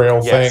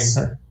frail thing.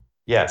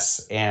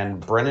 Yes, and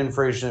Brendan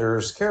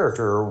Fraser's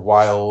character,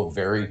 while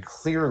very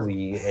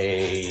clearly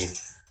a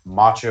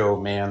macho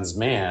man's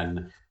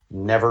man,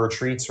 never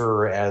treats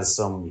her as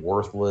some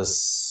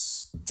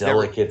worthless,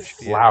 delicate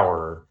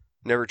flower.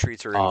 Never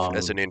treats her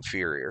as an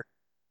inferior.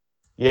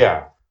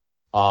 Yeah.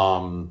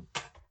 And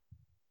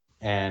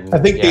I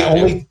think the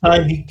only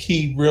time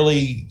he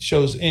really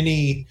shows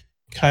any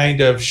kind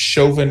of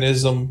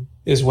chauvinism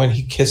is when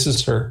he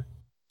kisses her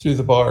through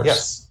the bars.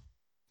 Yes.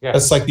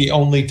 That's like the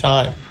only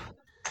time.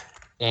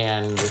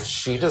 And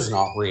she does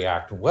not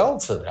react well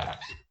to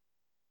that.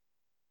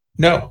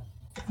 No,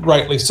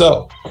 rightly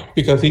so,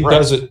 because he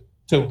does it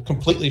to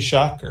completely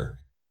shock her.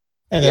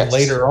 And then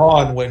later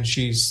on, when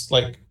she's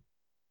like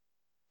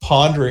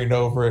pondering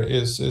over it,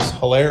 is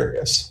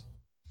hilarious.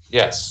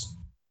 Yes.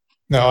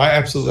 No, I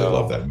absolutely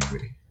love that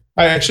movie.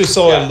 I actually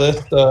saw a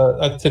list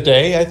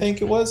today, I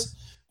think it was,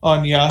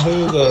 on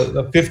Yahoo,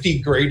 the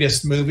 50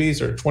 greatest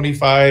movies or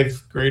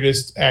 25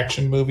 greatest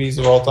action movies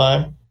of all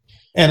time.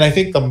 And I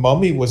think The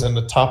Mummy was in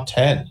the top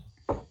 10.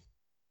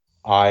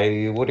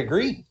 I would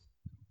agree.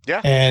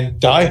 Yeah.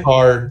 And Die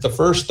Hard, the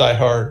first Die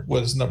Hard,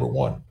 was number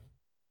 1.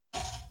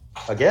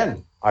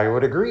 Again, I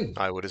would agree.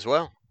 I would as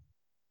well.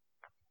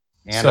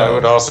 And I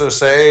would also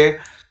say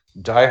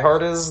Die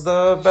Hard is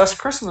the best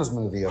Christmas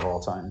movie of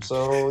all time.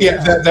 So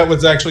that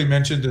was actually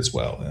mentioned as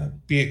well.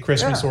 Be it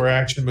Christmas or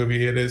action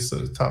movie, it is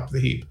the top of the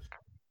heap.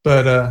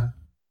 But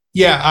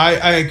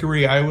I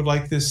agree. I would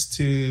like this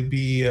to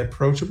be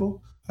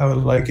approachable. I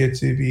would like it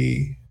to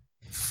be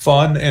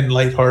fun and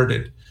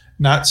lighthearted.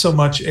 Not so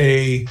much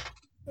a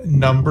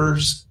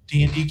numbers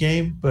D&D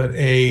game, but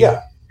a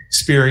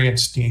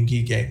experienced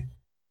D&D game.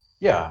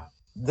 Yeah.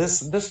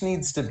 This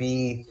needs to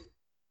be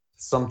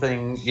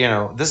something,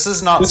 this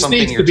is not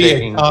something you're taking. This needs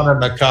to be a Connor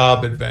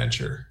Macabre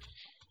adventure.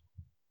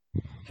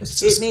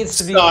 It needs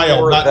to be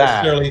more of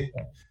that.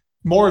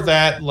 More of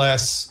that,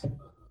 less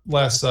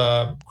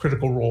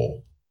Critical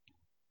Role.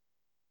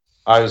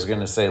 I was going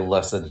to say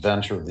less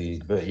Adventure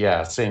League, but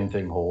yeah, same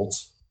thing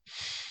holds.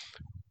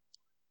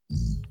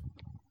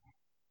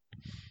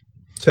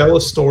 Tell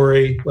a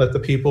story, let the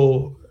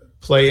people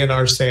play in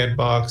our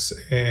sandbox,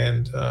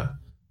 and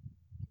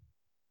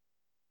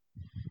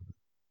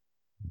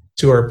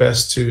do our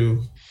best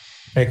to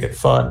make it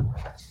fun.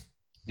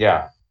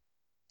 Yeah.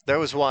 That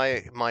was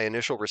why my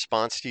initial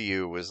response to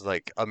you was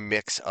like a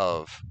mix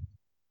of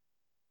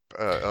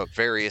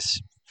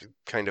various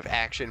kind of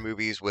action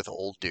movies with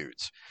old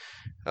dudes.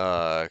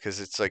 Because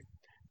it's like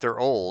they're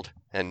old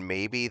and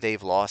maybe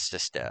they've lost a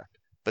step,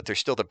 but they're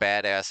still the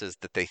badasses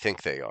that they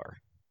think they are.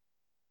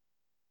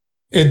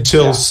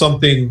 Until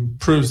something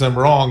proves them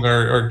wrong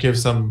or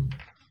gives them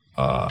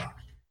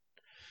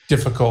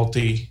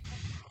difficulty.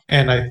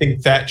 And I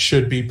think that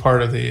should be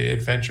part of the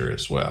adventure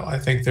as well. I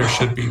think there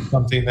should be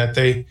something that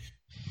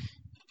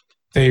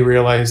they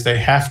realize they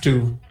have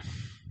to.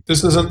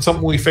 This isn't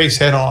something we face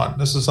head on.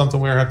 This is something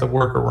we have to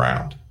work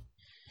around.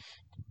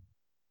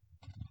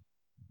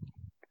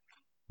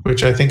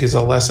 Which I think is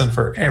a lesson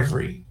for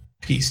every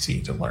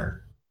PC to learn.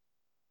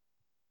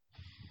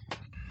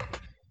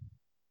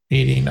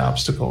 Meeting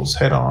obstacles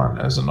head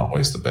on isn't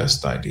always the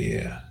best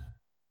idea.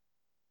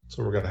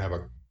 So we're going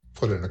to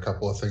put in a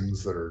couple of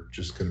things that are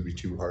just going to be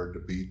too hard to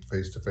beat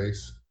face to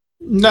face?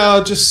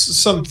 No, just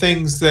some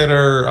things that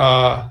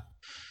are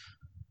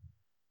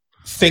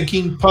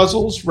thinking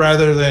puzzles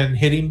rather than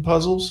hitting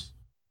puzzles.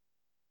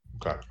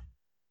 Okay.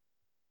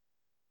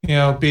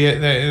 Be it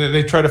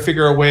they try to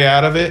figure a way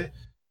out of it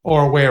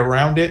or a way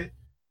around it,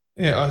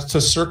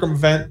 to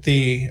circumvent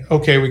we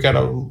got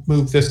to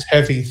move this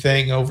heavy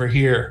thing over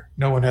here.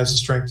 No one has the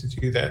strength to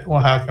do that.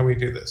 Well, how can we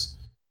do this?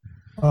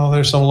 Well,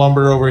 there's some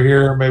lumber over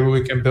here. Maybe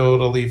we can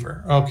build a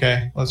lever.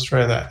 Okay, let's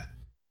try that.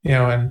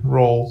 And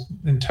roll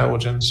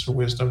intelligence or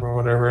wisdom or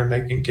whatever, and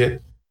they can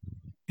get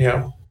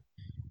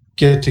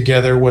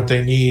together what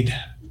they need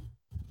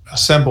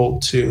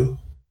assembled to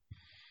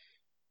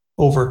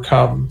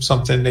overcome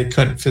something they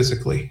couldn't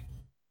physically.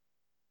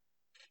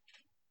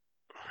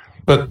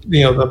 But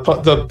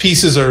the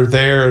pieces are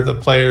there. The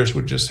players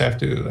would just have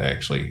to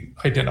actually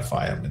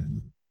identify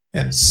them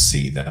and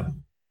see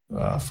them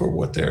for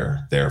what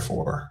they're there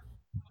for.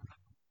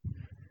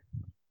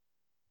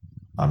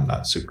 I'm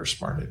not super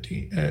smart at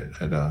doing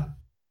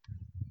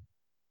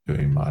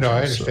modules. No,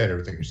 I understand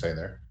everything you're saying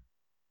there.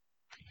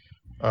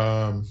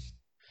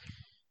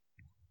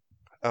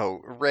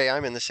 Ray,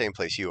 I'm in the same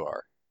place you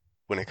are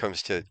when it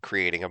comes to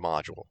creating a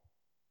module.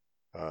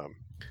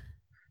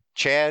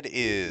 Chad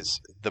is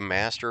the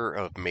master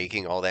of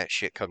making all that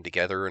shit come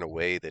together in a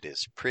way that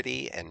is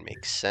pretty and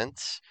makes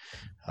sense.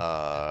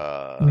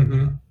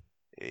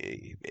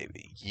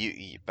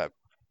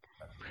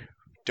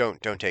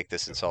 Don't take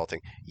this insulting.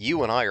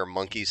 You and I are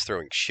monkeys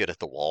throwing shit at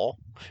the wall.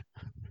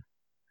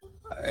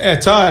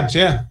 At times,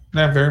 yeah,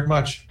 not very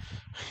much.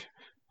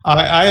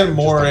 I am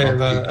more of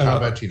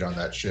commenting on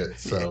that shit.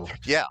 So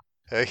yeah,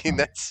 I mean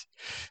that's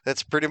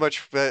pretty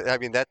much. I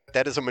mean that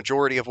is a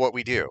majority of what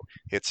we do.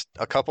 It's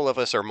a couple of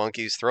us are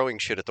monkeys throwing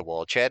shit at the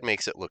wall. Chad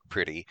makes it look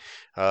pretty,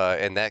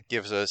 and that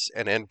gives us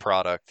an end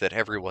product that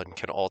everyone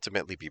can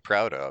ultimately be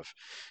proud of.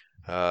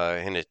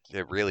 And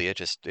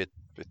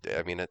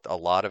a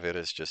lot of it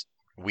is just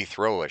we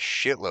throw a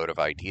shitload of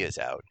ideas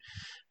out.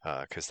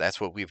 Because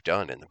that's what we've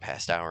done in the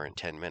past hour and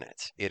 10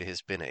 minutes. It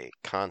has been a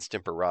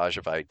constant barrage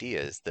of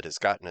ideas that has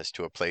gotten us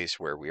to a place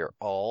where we are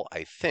all,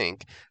 I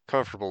think,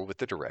 comfortable with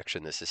the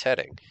direction this is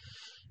heading.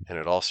 And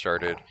it all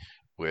started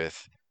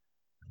with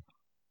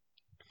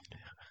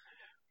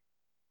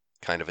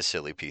kind of a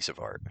silly piece of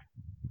art.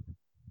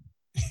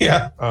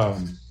 Yeah.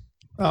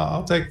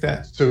 I'll take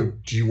that. So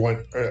do you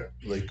want,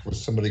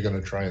 was somebody going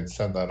to try and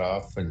send that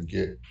off and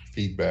get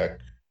feedback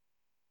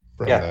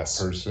from that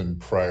person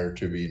prior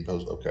to being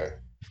posted? Okay.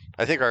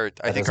 I think our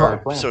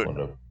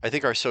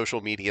social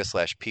media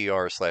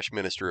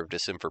 /PR/Minister of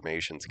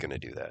Disinformation is going to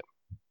do that.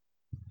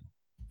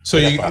 So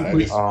you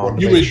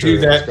would do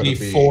that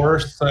before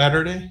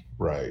Saturday,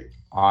 right?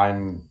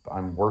 I'm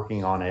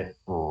working on it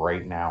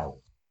right now.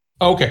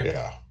 Okay.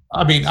 Yeah.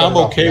 I mean, I'm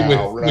okay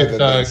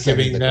with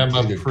giving them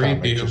a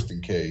preview just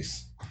in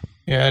case.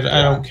 Yeah,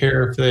 I don't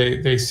care if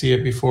they see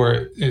it before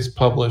it is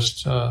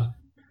published.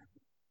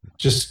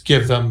 Just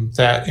give them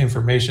that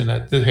information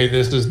that, hey,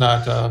 this is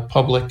not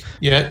public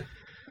yet.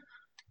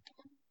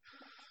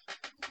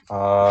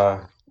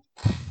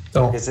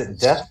 Is it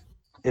death?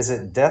 Is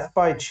it death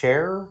by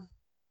chair?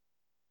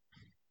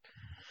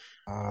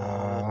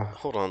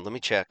 Hold on, let me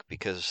check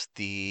because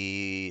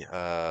the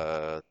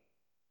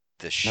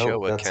show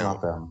nope, that's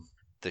account. Not them.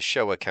 The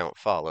show account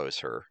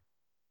follows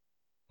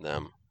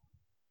them.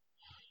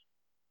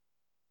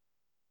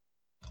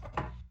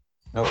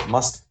 No,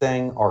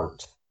 Mustang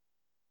Art.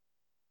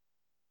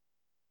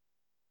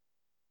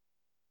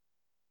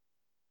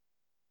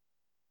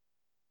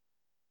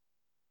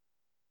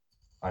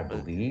 I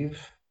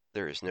believe.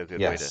 There is no good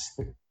way to.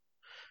 Okay.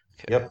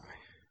 Yep.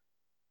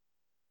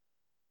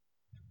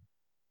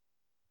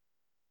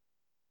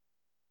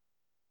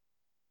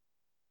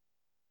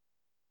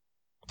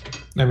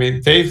 I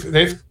mean,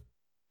 they've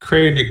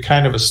created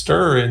kind of a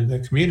stir in the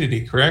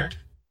community, correct?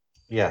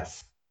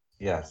 Yes.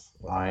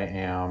 I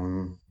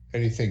am.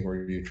 Anything where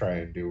you try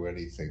and do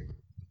anything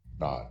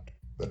not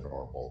the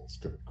normal, it's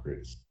going to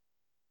create.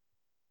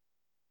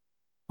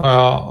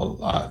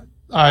 Well,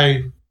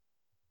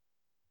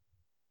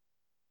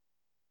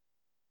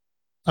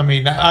 I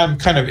mean, I'm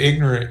kind of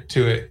ignorant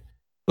to it,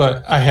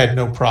 but I had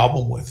no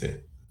problem with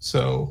it.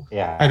 So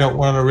yeah. I don't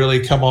want to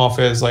really come off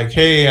as like,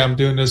 hey, I'm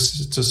doing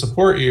this to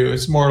support you.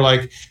 It's more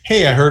like,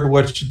 hey, I heard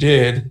what you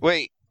did.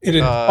 Wait. It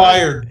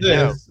inspired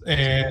this. No.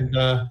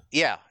 And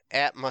yeah,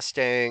 at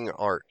Mustang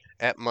Art.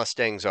 At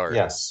Mustang's Art.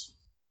 Yes.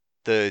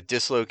 The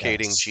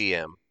dislocating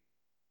GM.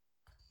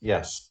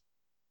 Yes.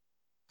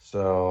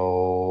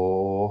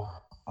 So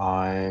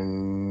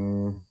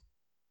I'm.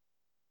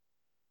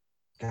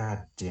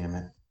 God damn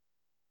it.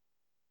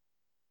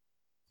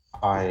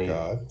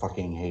 I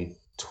fucking hate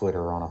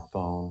Twitter on a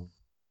phone.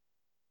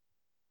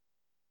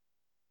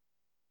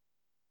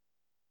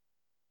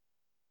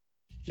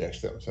 You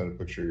actually send a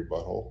picture of your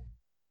butthole?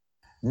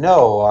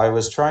 No, I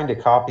was trying to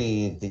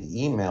copy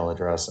the email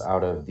address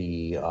out of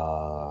the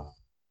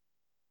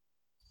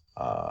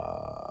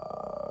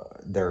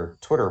their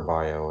Twitter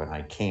bio, and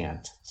I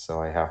can't,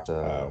 so I have to.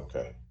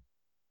 Okay.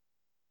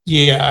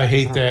 Yeah, I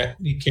hate that.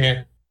 You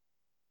can't.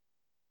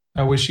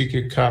 I wish you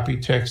could copy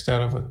text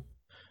out of it.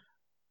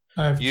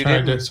 I've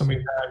tried that so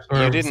many times.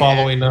 Or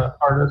following the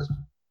artist.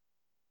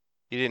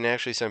 You didn't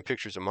actually send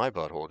pictures of my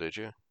butthole, did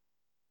you?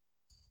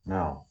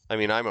 No. I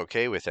mean, I'm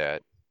okay with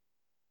that.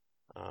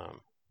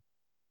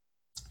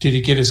 Did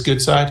he get his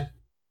good side?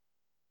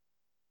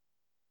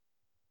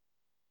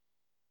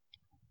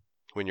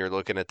 When you're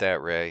looking at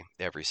that, Ray,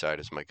 every side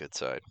is my good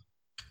side.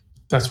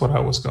 That's what I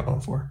was going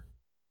for.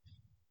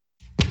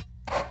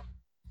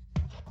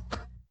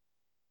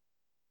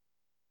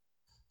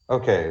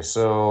 Okay,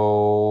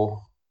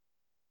 so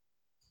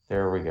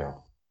there we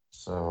go.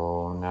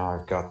 So now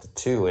I've got the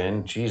 2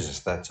 in.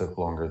 Jesus, that took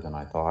longer than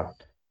I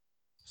thought.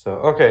 So,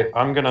 okay,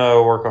 I'm going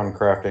to work on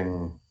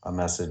crafting a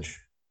message.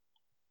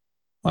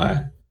 All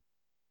right.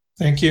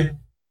 Thank you.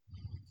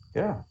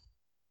 Yeah.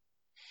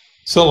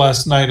 So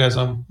last night, as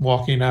I'm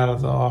walking out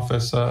of the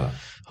office,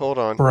 hold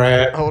on.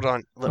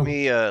 Let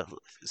me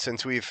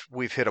since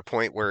we've hit a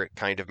point where it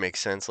kind of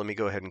makes sense, let me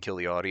go ahead and kill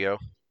the audio.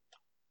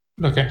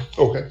 Okay.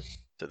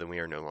 So then we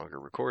are no longer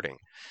recording.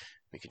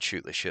 We can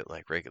shoot the shit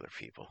like regular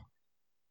people.